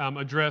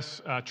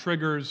 address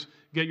triggers,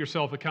 get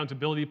yourself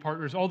accountability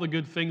partners, all the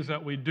good things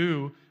that we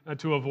do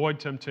to avoid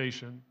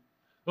temptation.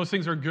 Those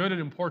things are good and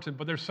important,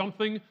 but there's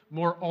something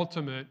more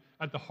ultimate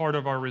at the heart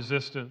of our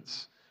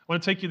resistance. I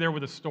want to take you there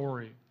with a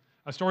story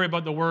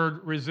about the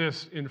word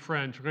resist in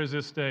French,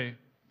 résister.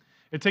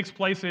 It takes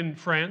place in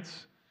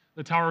France.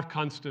 The Tower of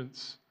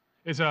Constance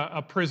is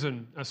a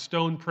prison, a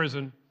stone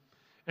prison.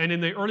 And in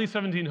the early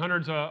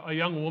 1700s, a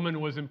young woman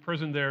was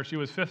imprisoned there. She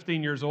was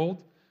 15 years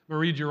old.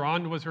 Marie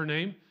Durand was her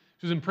name.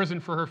 She was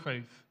imprisoned for her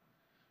faith.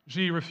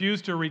 She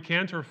refused to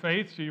recant her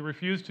faith. She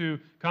refused to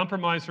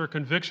compromise her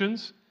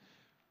convictions.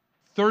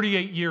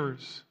 38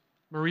 years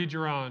Marie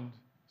Durand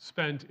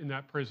spent in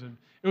that prison.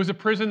 It was a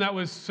prison that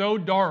was so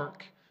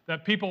dark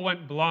that people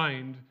went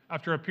blind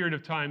after a period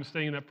of time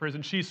staying in that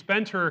prison. She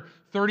spent her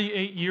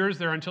 38 years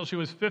there until she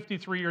was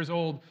 53 years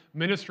old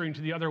ministering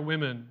to the other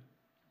women.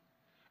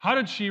 How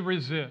did she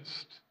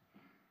resist?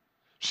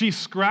 She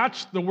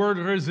scratched the word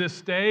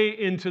résister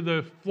into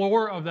the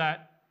floor of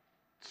that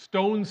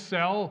stone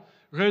cell.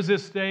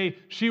 Résister.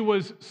 She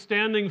was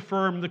standing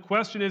firm. The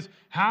question is,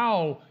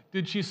 how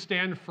did she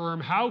stand firm?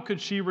 How could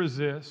she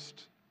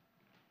resist?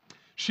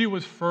 She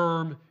was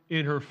firm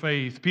in her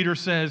faith. Peter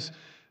says,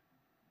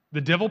 the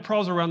devil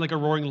prowls around like a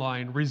roaring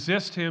lion.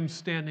 Resist him,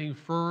 standing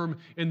firm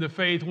in the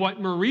faith. What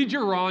Marie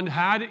Durand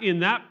had in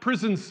that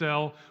prison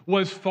cell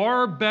was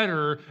far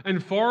better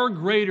and far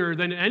greater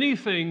than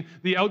anything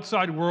the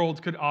outside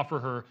world could offer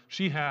her.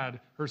 She had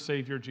her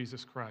Savior,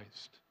 Jesus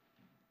Christ.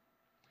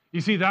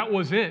 You see, that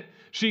was it.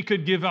 She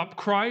could give up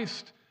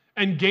Christ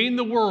and gain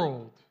the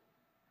world,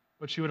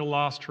 but she would have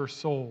lost her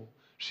soul.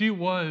 She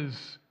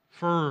was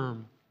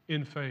firm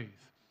in faith.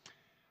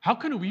 How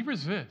can we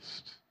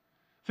resist?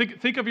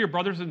 Think of your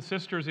brothers and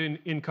sisters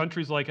in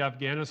countries like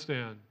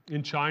Afghanistan,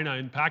 in China,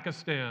 in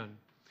Pakistan,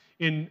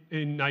 in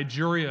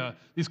Nigeria,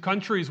 these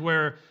countries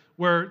where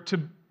to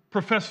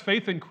profess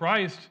faith in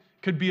Christ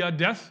could be a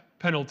death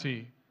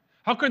penalty.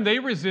 How can they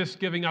resist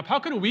giving up? How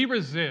can we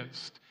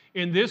resist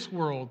in this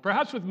world,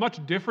 perhaps with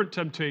much different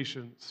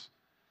temptations?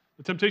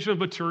 The temptation of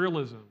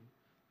materialism,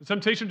 the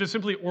temptation to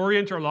simply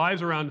orient our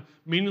lives around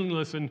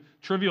meaningless and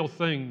trivial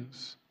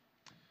things.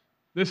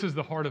 This is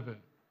the heart of it.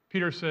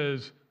 Peter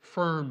says,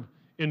 firm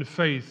in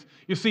faith.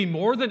 You see,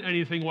 more than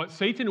anything, what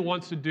Satan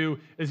wants to do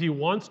is he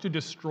wants to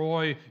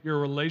destroy your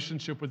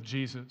relationship with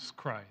Jesus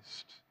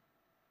Christ.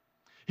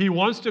 He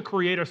wants to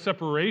create a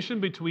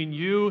separation between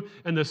you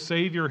and the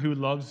Savior who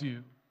loves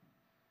you.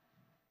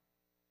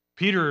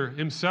 Peter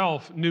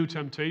himself knew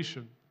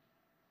temptation.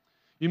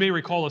 You may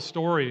recall a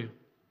story,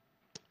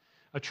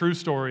 a true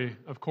story,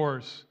 of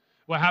course,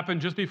 what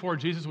happened just before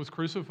Jesus was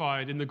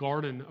crucified in the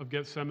Garden of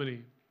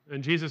Gethsemane.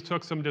 And Jesus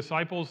took some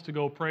disciples to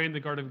go pray in the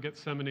Garden of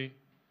Gethsemane.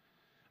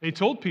 And he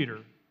told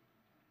Peter,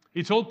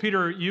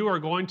 you are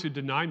going to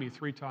deny me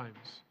 3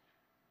 times.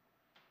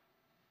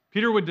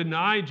 Peter would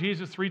deny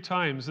Jesus 3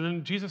 times. And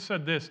then Jesus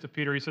said this to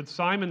Peter. He said,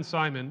 Simon,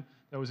 Simon,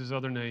 that was his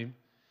other name.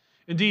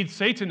 Indeed,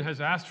 Satan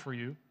has asked for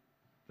you,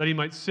 that he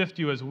might sift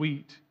you as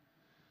wheat.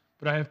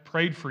 But I have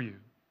prayed for you,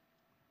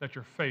 that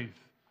your faith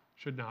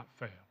should not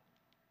fail.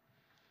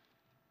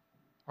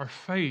 Our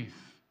faith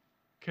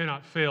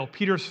cannot fail.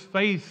 Peter's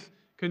faith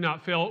could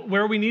not fail.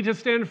 Where we need to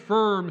stand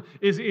firm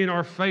is in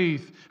our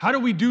faith. How do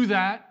we do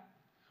that?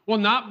 Well,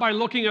 not by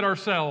looking at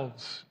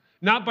ourselves,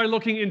 not by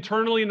looking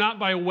internally, not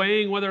by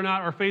weighing whether or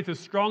not our faith is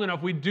strong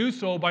enough. We do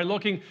so by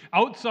looking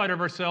outside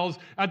of ourselves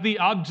at the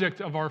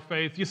object of our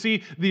faith. You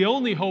see, the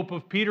only hope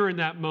of Peter in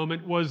that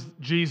moment was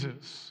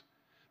Jesus.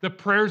 the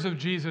prayers of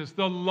Jesus,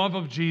 the love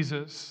of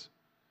Jesus,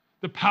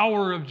 the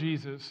power of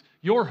Jesus.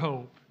 Your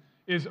hope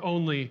is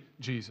only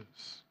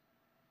Jesus.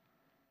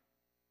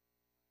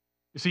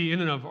 You see,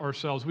 in and of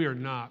ourselves, we are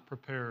not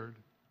prepared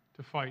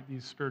to fight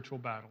these spiritual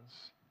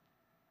battles.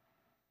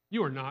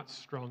 You are not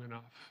strong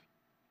enough.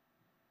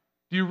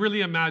 Do you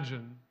really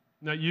imagine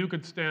that you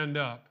could stand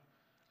up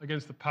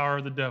against the power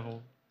of the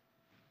devil,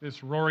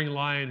 this roaring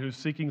lion who's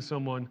seeking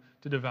someone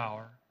to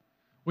devour?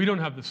 We don't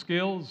have the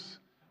skills.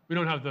 We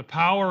don't have the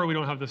power. We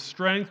don't have the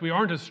strength. We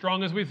aren't as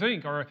strong as we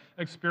think. Our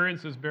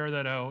experiences bear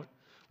that out.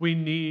 We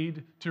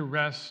need to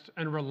rest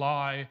and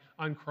rely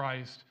on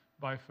Christ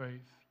by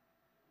faith.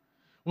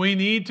 We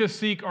need to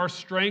seek our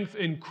strength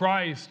in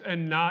Christ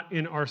and not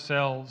in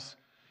ourselves.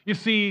 You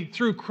see,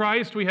 through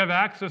Christ we have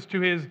access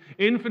to his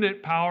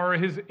infinite power,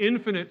 his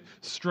infinite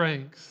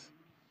strength.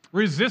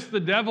 Resist the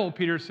devil,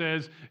 Peter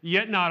says,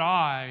 yet not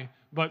I,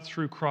 but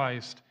through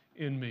Christ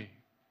in me.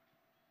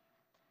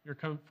 You're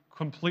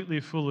completely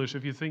foolish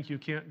if you think you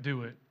can't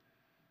do it.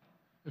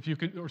 That you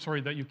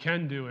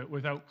can do it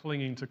without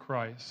clinging to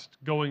Christ,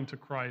 going to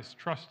Christ,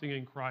 trusting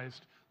in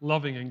Christ,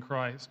 loving in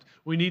Christ.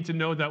 We need to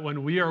know that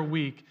when we are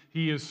weak,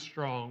 he is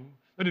strong.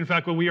 That in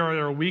fact, when we are at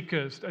our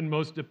weakest and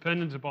most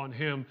dependent upon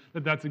him,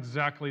 that's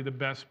exactly the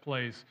best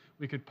place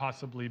we could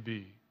possibly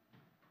be.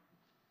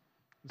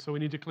 And so we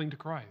need to cling to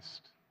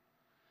Christ.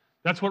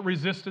 That's what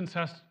resistance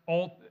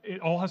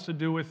all has to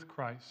do with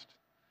Christ,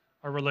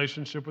 our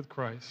relationship with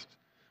Christ.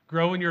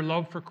 Grow in your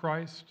love for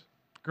Christ.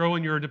 Grow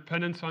in your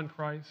dependence on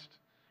Christ.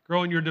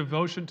 Grow in your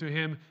devotion to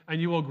him,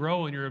 and you will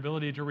grow in your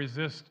ability to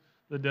resist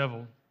the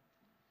devil.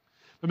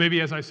 But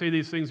maybe as I say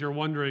these things, you're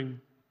wondering,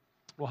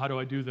 well, how do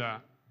I do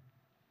that?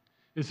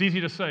 It's easy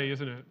to say,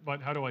 isn't it?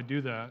 But how do I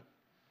do that?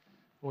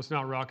 Well, it's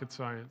not rocket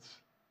science.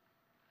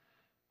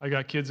 I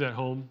got kids at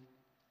home,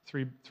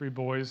 three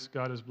boys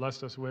God has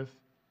blessed us with.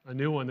 A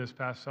new one this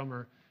past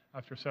summer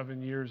after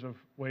 7 years of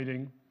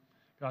waiting.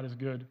 God is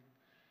good.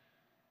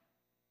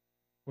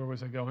 Where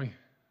was I going?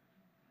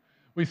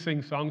 We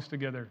sing songs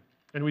together.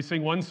 And we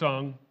sing one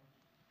song,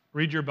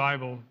 read your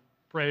Bible,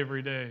 pray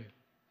every day.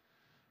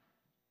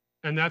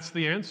 And that's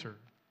the answer.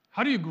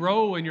 How do you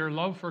grow in your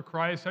love for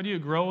Christ? How do you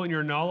grow in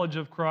your knowledge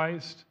of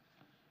Christ?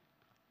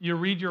 You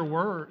read your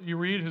word. You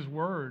read his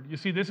word. You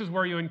see, this is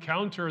where you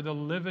encounter the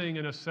living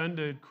and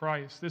ascended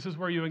Christ. This is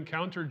where you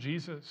encounter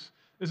Jesus.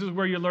 This is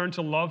where you learn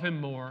to love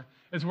him more.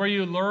 It's where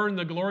you learn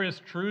the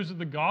glorious truths of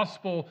the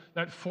gospel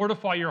that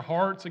fortify your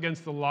hearts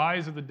against the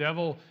lies of the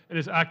devil and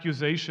his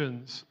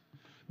accusations.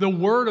 The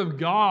word of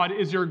God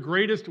is your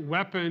greatest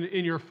weapon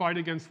in your fight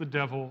against the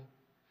devil.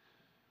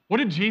 What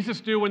did Jesus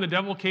do when the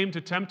devil came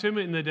to tempt him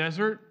in the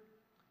desert?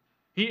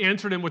 He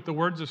answered him with the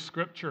words of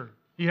Scripture.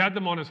 He had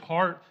them on his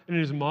heart and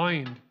in his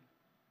mind.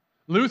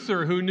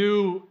 Luther, who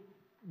knew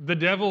the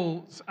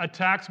devil's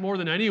attacks more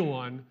than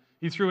anyone,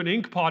 he threw an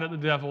ink pot at the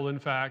devil, in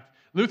fact.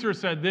 Luther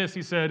said this,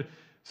 he said,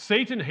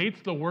 Satan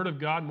hates the word of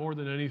God more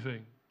than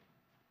anything.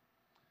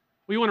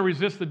 We want to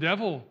resist the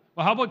devil.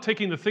 Well, how about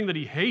taking the thing that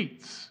he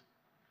hates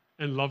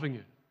and loving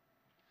it?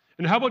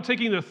 And how about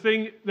taking the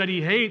thing that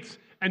he hates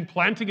and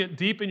planting it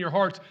deep in your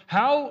hearts?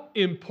 How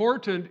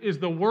important is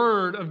the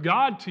Word of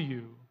God to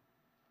you?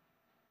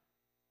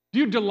 Do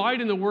you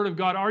delight in the Word of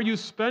God? Are you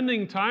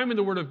spending time in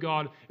the Word of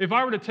God? If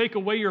I were to take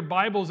away your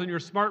Bibles and your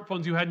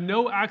smartphones, you had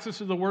no access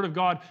to the Word of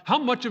God, how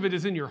much of it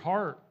is in your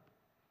heart?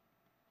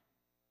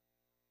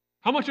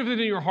 How much of it is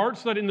in your heart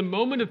so that in the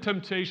moment of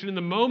temptation, in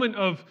the moment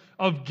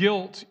of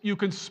guilt, you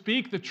can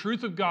speak the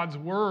truth of God's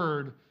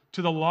Word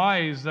to the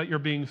lies that you're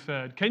being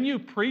fed? Can you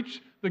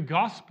preach the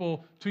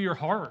gospel to your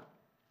heart?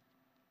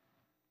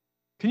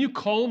 Can you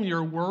calm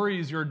your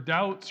worries, your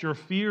doubts, your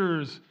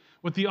fears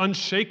with the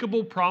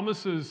unshakable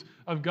promises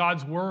of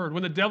God's word?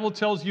 When the devil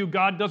tells you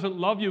God doesn't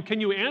love you,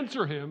 can you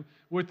answer him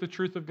with the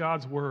truth of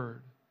God's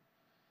word?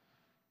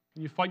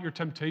 Can you fight your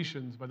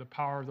temptations by the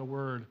power of the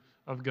word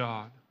of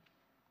God?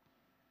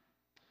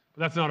 But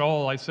that's not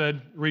all. I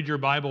said, read your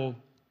Bible,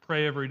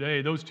 pray every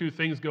day. Those two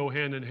things go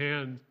hand in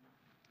hand.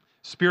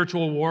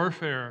 Spiritual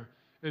warfare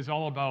is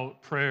all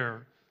about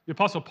prayer. The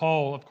Apostle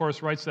Paul, of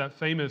course, writes that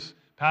famous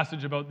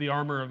passage about the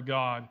armor of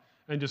God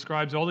and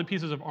describes all the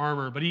pieces of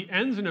armor, but he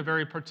ends in a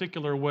very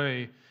particular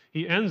way.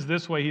 He ends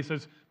this way. He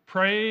says,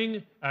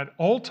 praying at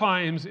all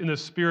times in the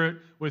Spirit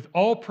with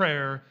all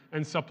prayer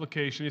and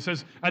supplication. He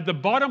says, at the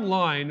bottom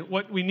line,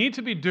 what we need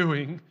to be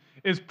doing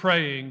is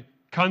praying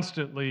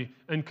constantly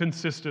and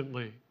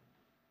consistently.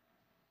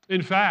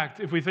 In fact,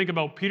 if we think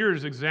about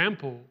Peter's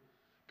example,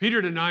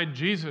 Peter denied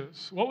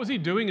Jesus. What was he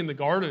doing in the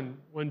garden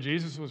when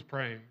Jesus was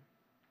praying?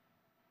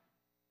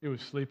 He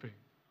was sleeping.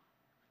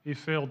 He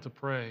failed to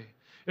pray.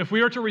 If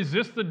we are to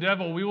resist the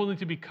devil, we will need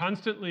to be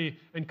constantly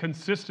and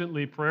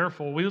consistently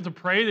prayerful. We need to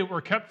pray that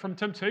we're kept from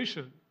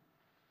temptation.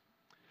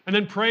 And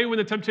then pray when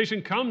the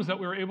temptation comes that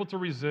we're able to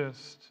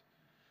resist.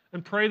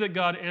 And pray that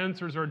God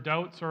answers our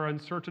doubts, our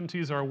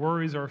uncertainties, our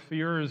worries, our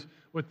fears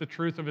with the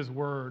truth of his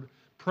word.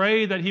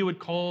 Pray that he would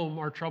calm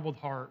our troubled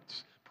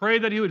hearts. Pray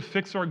that he would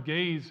fix our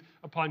gaze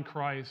upon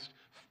Christ.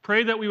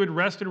 Pray that we would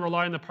rest and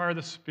rely on the power of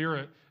the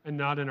Spirit and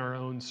not in our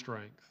own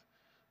strength.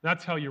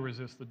 That's how you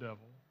resist the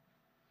devil.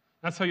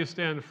 That's how you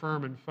stand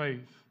firm in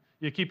faith.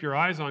 You keep your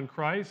eyes on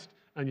Christ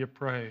and you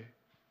pray.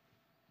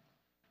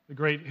 The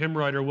great hymn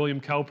writer William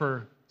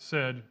Cowper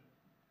said,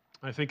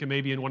 I think it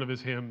may be in one of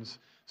his hymns,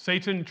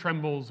 Satan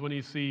trembles when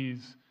he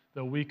sees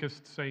the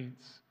weakest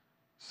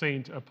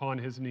saint upon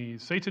his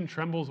knees. Satan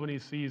trembles when he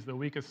sees the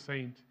weakest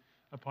saint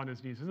upon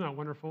his knees. Isn't that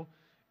wonderful?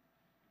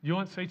 You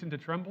want Satan to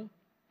tremble?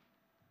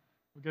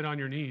 Well, get on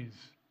your knees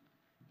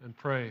and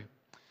pray.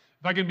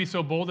 If I can be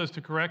so bold as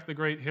to correct the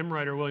great hymn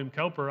writer William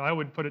Cowper, I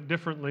would put it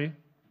differently.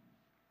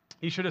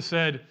 He should have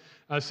said,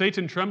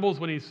 Satan trembles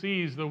when he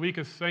sees the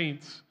weakest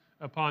saints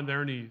upon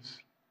their knees.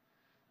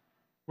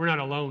 We're not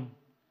alone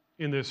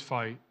in this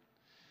fight.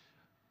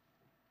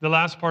 The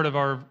last part of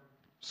our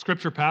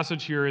scripture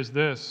passage here is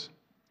this.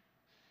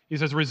 He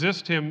says,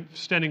 resist him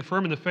standing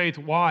firm in the faith.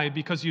 Why?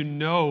 Because you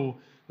know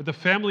that the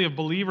family of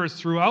believers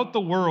throughout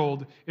the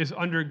world is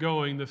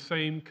undergoing the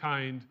same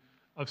kind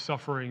of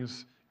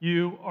sufferings.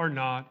 You are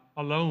not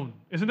alone.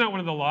 Isn't that one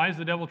of the lies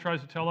the devil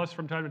tries to tell us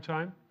from time to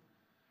time?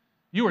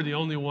 You are the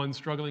only one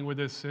struggling with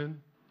this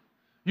sin.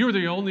 You are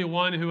the only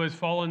one who has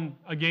fallen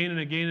again and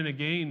again and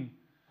again.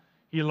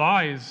 He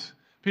lies.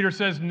 Peter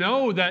says,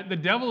 know that the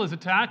devil is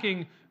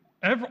attacking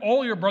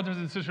all your brothers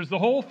and sisters, the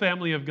whole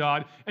family of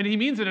God, and he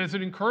means it as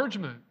an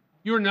encouragement.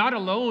 You are not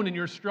alone in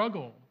your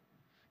struggle.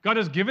 God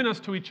has given us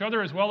to each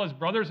other as well as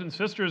brothers and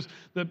sisters.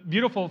 The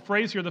beautiful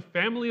phrase here, the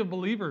family of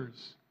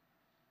believers,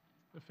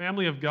 the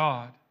family of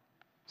God.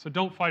 So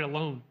don't fight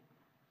alone.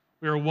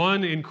 We are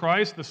one in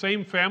Christ, the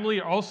same family,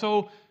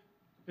 also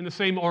in the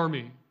same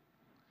army.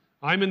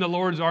 I'm in the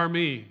Lord's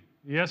army.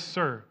 Yes,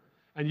 sir.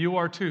 And you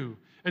are too.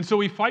 And so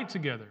we fight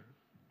together.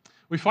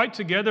 We fight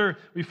together.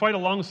 We fight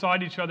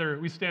alongside each other.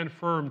 We stand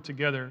firm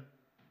together.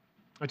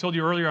 I told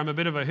you earlier I'm a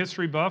bit of a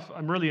history buff.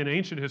 I'm really an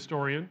ancient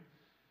historian.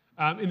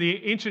 In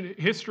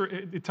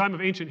the time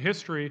of ancient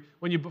history,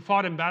 when you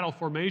fought in battle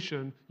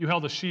formation, you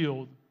held a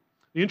shield.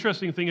 The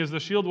interesting thing is the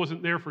shield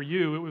wasn't there for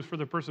you. It was for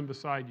the person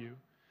beside you.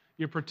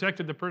 You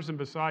protected the person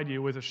beside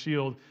you with a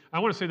shield. I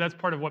want to say that's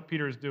part of what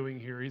Peter is doing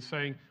here. He's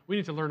saying we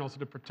need to learn also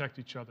to protect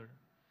each other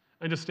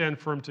and to stand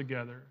firm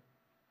together.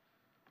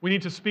 We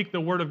need to speak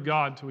the word of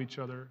God to each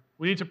other.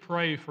 We need to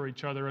pray for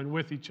each other and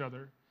with each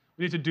other.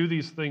 We need to do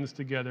these things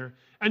together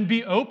and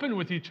be open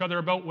with each other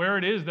about where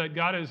it is that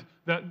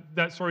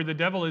the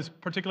devil is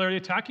particularly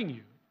attacking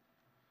you.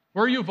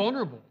 Where are you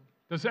vulnerable?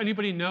 Does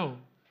anybody know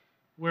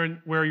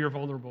where you're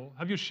vulnerable?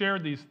 Have you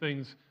shared these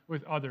things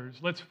with others?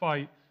 Let's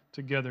fight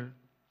together.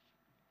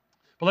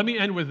 But let me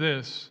end with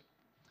this.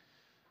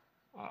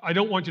 I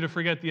don't want you to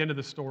forget the end of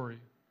the story.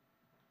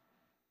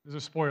 There's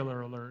a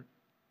spoiler alert.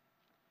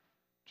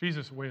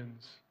 Jesus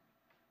wins.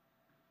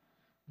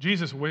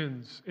 Jesus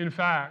wins. In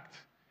fact,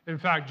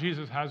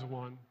 Jesus has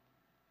won.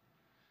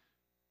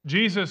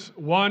 Jesus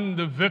won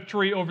the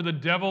victory over the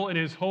devil and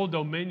his whole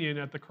dominion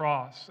at the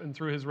cross and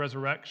through his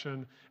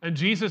resurrection. And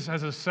Jesus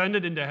has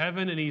ascended into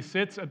heaven and he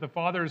sits at the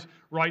Father's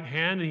right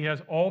hand and he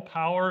has all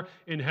power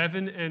in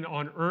heaven and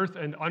on earth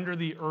and under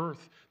the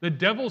earth. The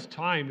devil's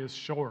time is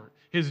short.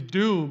 His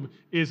doom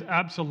is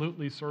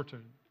absolutely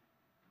certain.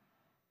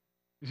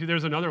 You see,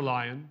 there's another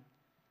lion,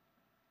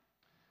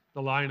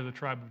 the Lion of the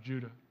tribe of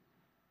Judah.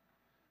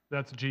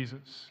 That's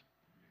Jesus.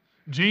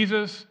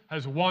 Jesus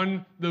has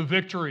won the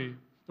victory.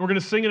 We're going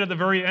to sing it at the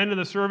very end of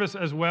the service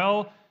as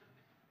well.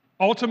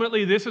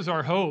 Ultimately, this is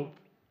our hope.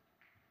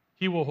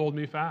 He will hold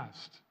me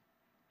fast.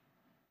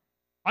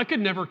 I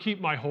could never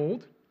keep my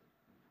hold.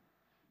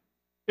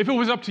 If it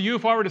was up to you,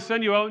 if I were to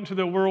send you out into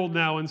the world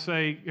now and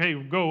say, hey,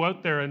 go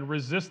out there and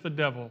resist the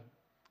devil,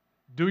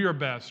 do your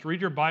best,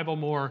 read your Bible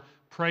more,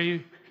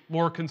 pray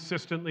more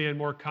consistently and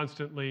more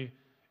constantly,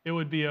 it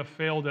would be a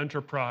failed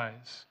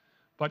enterprise.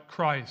 But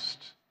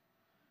Christ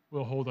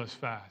will hold us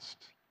fast.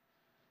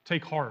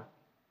 Take heart.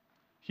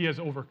 He has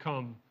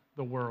overcome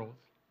the world.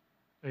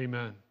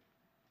 Amen.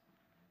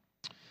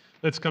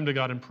 Let's come to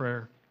God in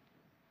prayer.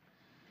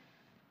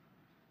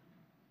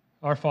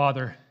 Our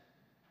Father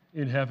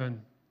in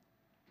heaven,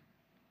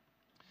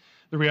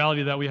 the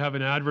reality that we have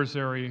an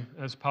adversary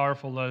as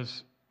powerful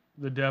as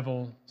the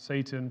devil,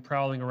 Satan,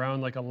 prowling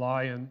around like a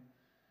lion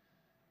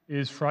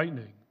is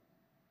frightening.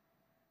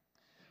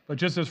 But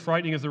just as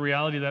frightening is the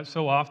reality that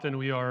so often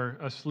we are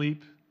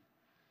asleep,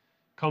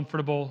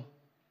 comfortable,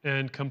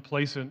 and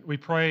complacent. We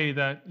pray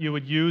that you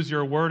would use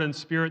your word and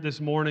spirit this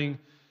morning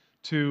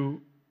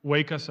to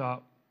wake us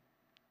up.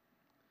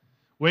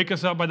 Wake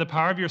us up by the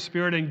power of your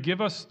spirit and give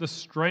us the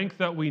strength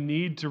that we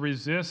need to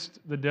resist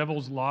the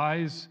devil's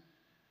lies,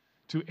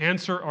 to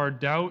answer our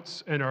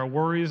doubts and our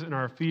worries and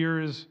our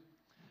fears,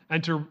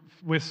 and to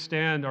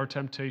withstand our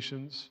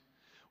temptations.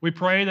 We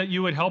pray that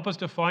you would help us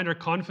to find our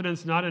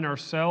confidence not in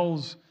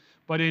ourselves,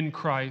 but in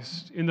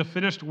Christ, in the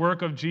finished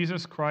work of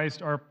Jesus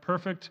Christ, our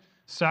perfect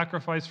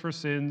sacrifice for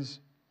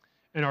sins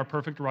and our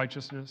perfect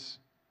righteousness.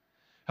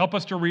 Help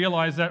us to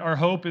realize that our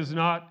hope is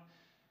not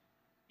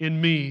in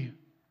me,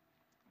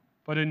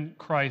 but in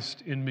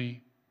Christ in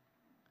me.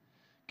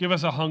 Give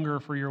us a hunger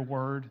for your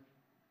word.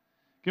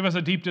 Give us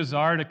a deep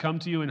desire to come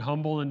to you in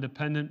humble and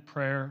dependent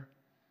prayer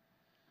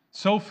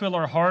So fill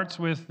our hearts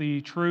with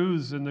the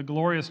truths and the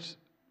glorious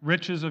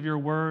riches of your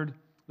word,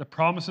 the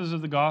promises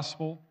of the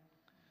gospel,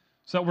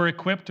 so that we're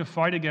equipped to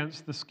fight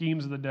against the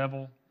schemes of the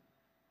devil.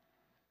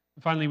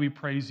 And finally, we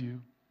praise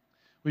you.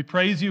 We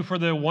praise you for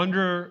the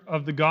wonder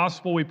of the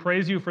gospel. We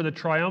praise you for the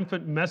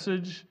triumphant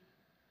message.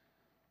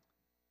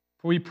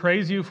 We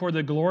praise you for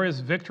the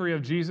glorious victory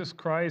of Jesus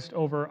Christ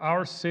over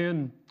our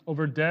sin,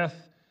 over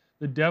death,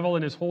 the devil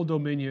and his whole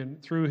dominion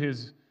through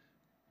his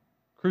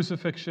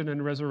crucifixion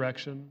and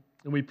resurrection.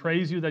 And we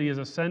praise you that he has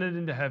ascended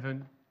into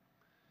heaven,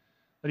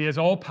 that he has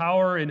all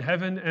power in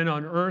heaven and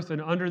on earth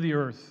and under the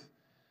earth,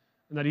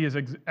 and that he is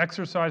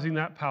exercising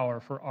that power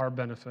for our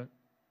benefit.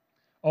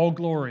 All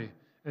glory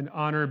and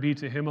honor be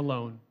to him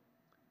alone.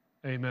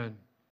 Amen.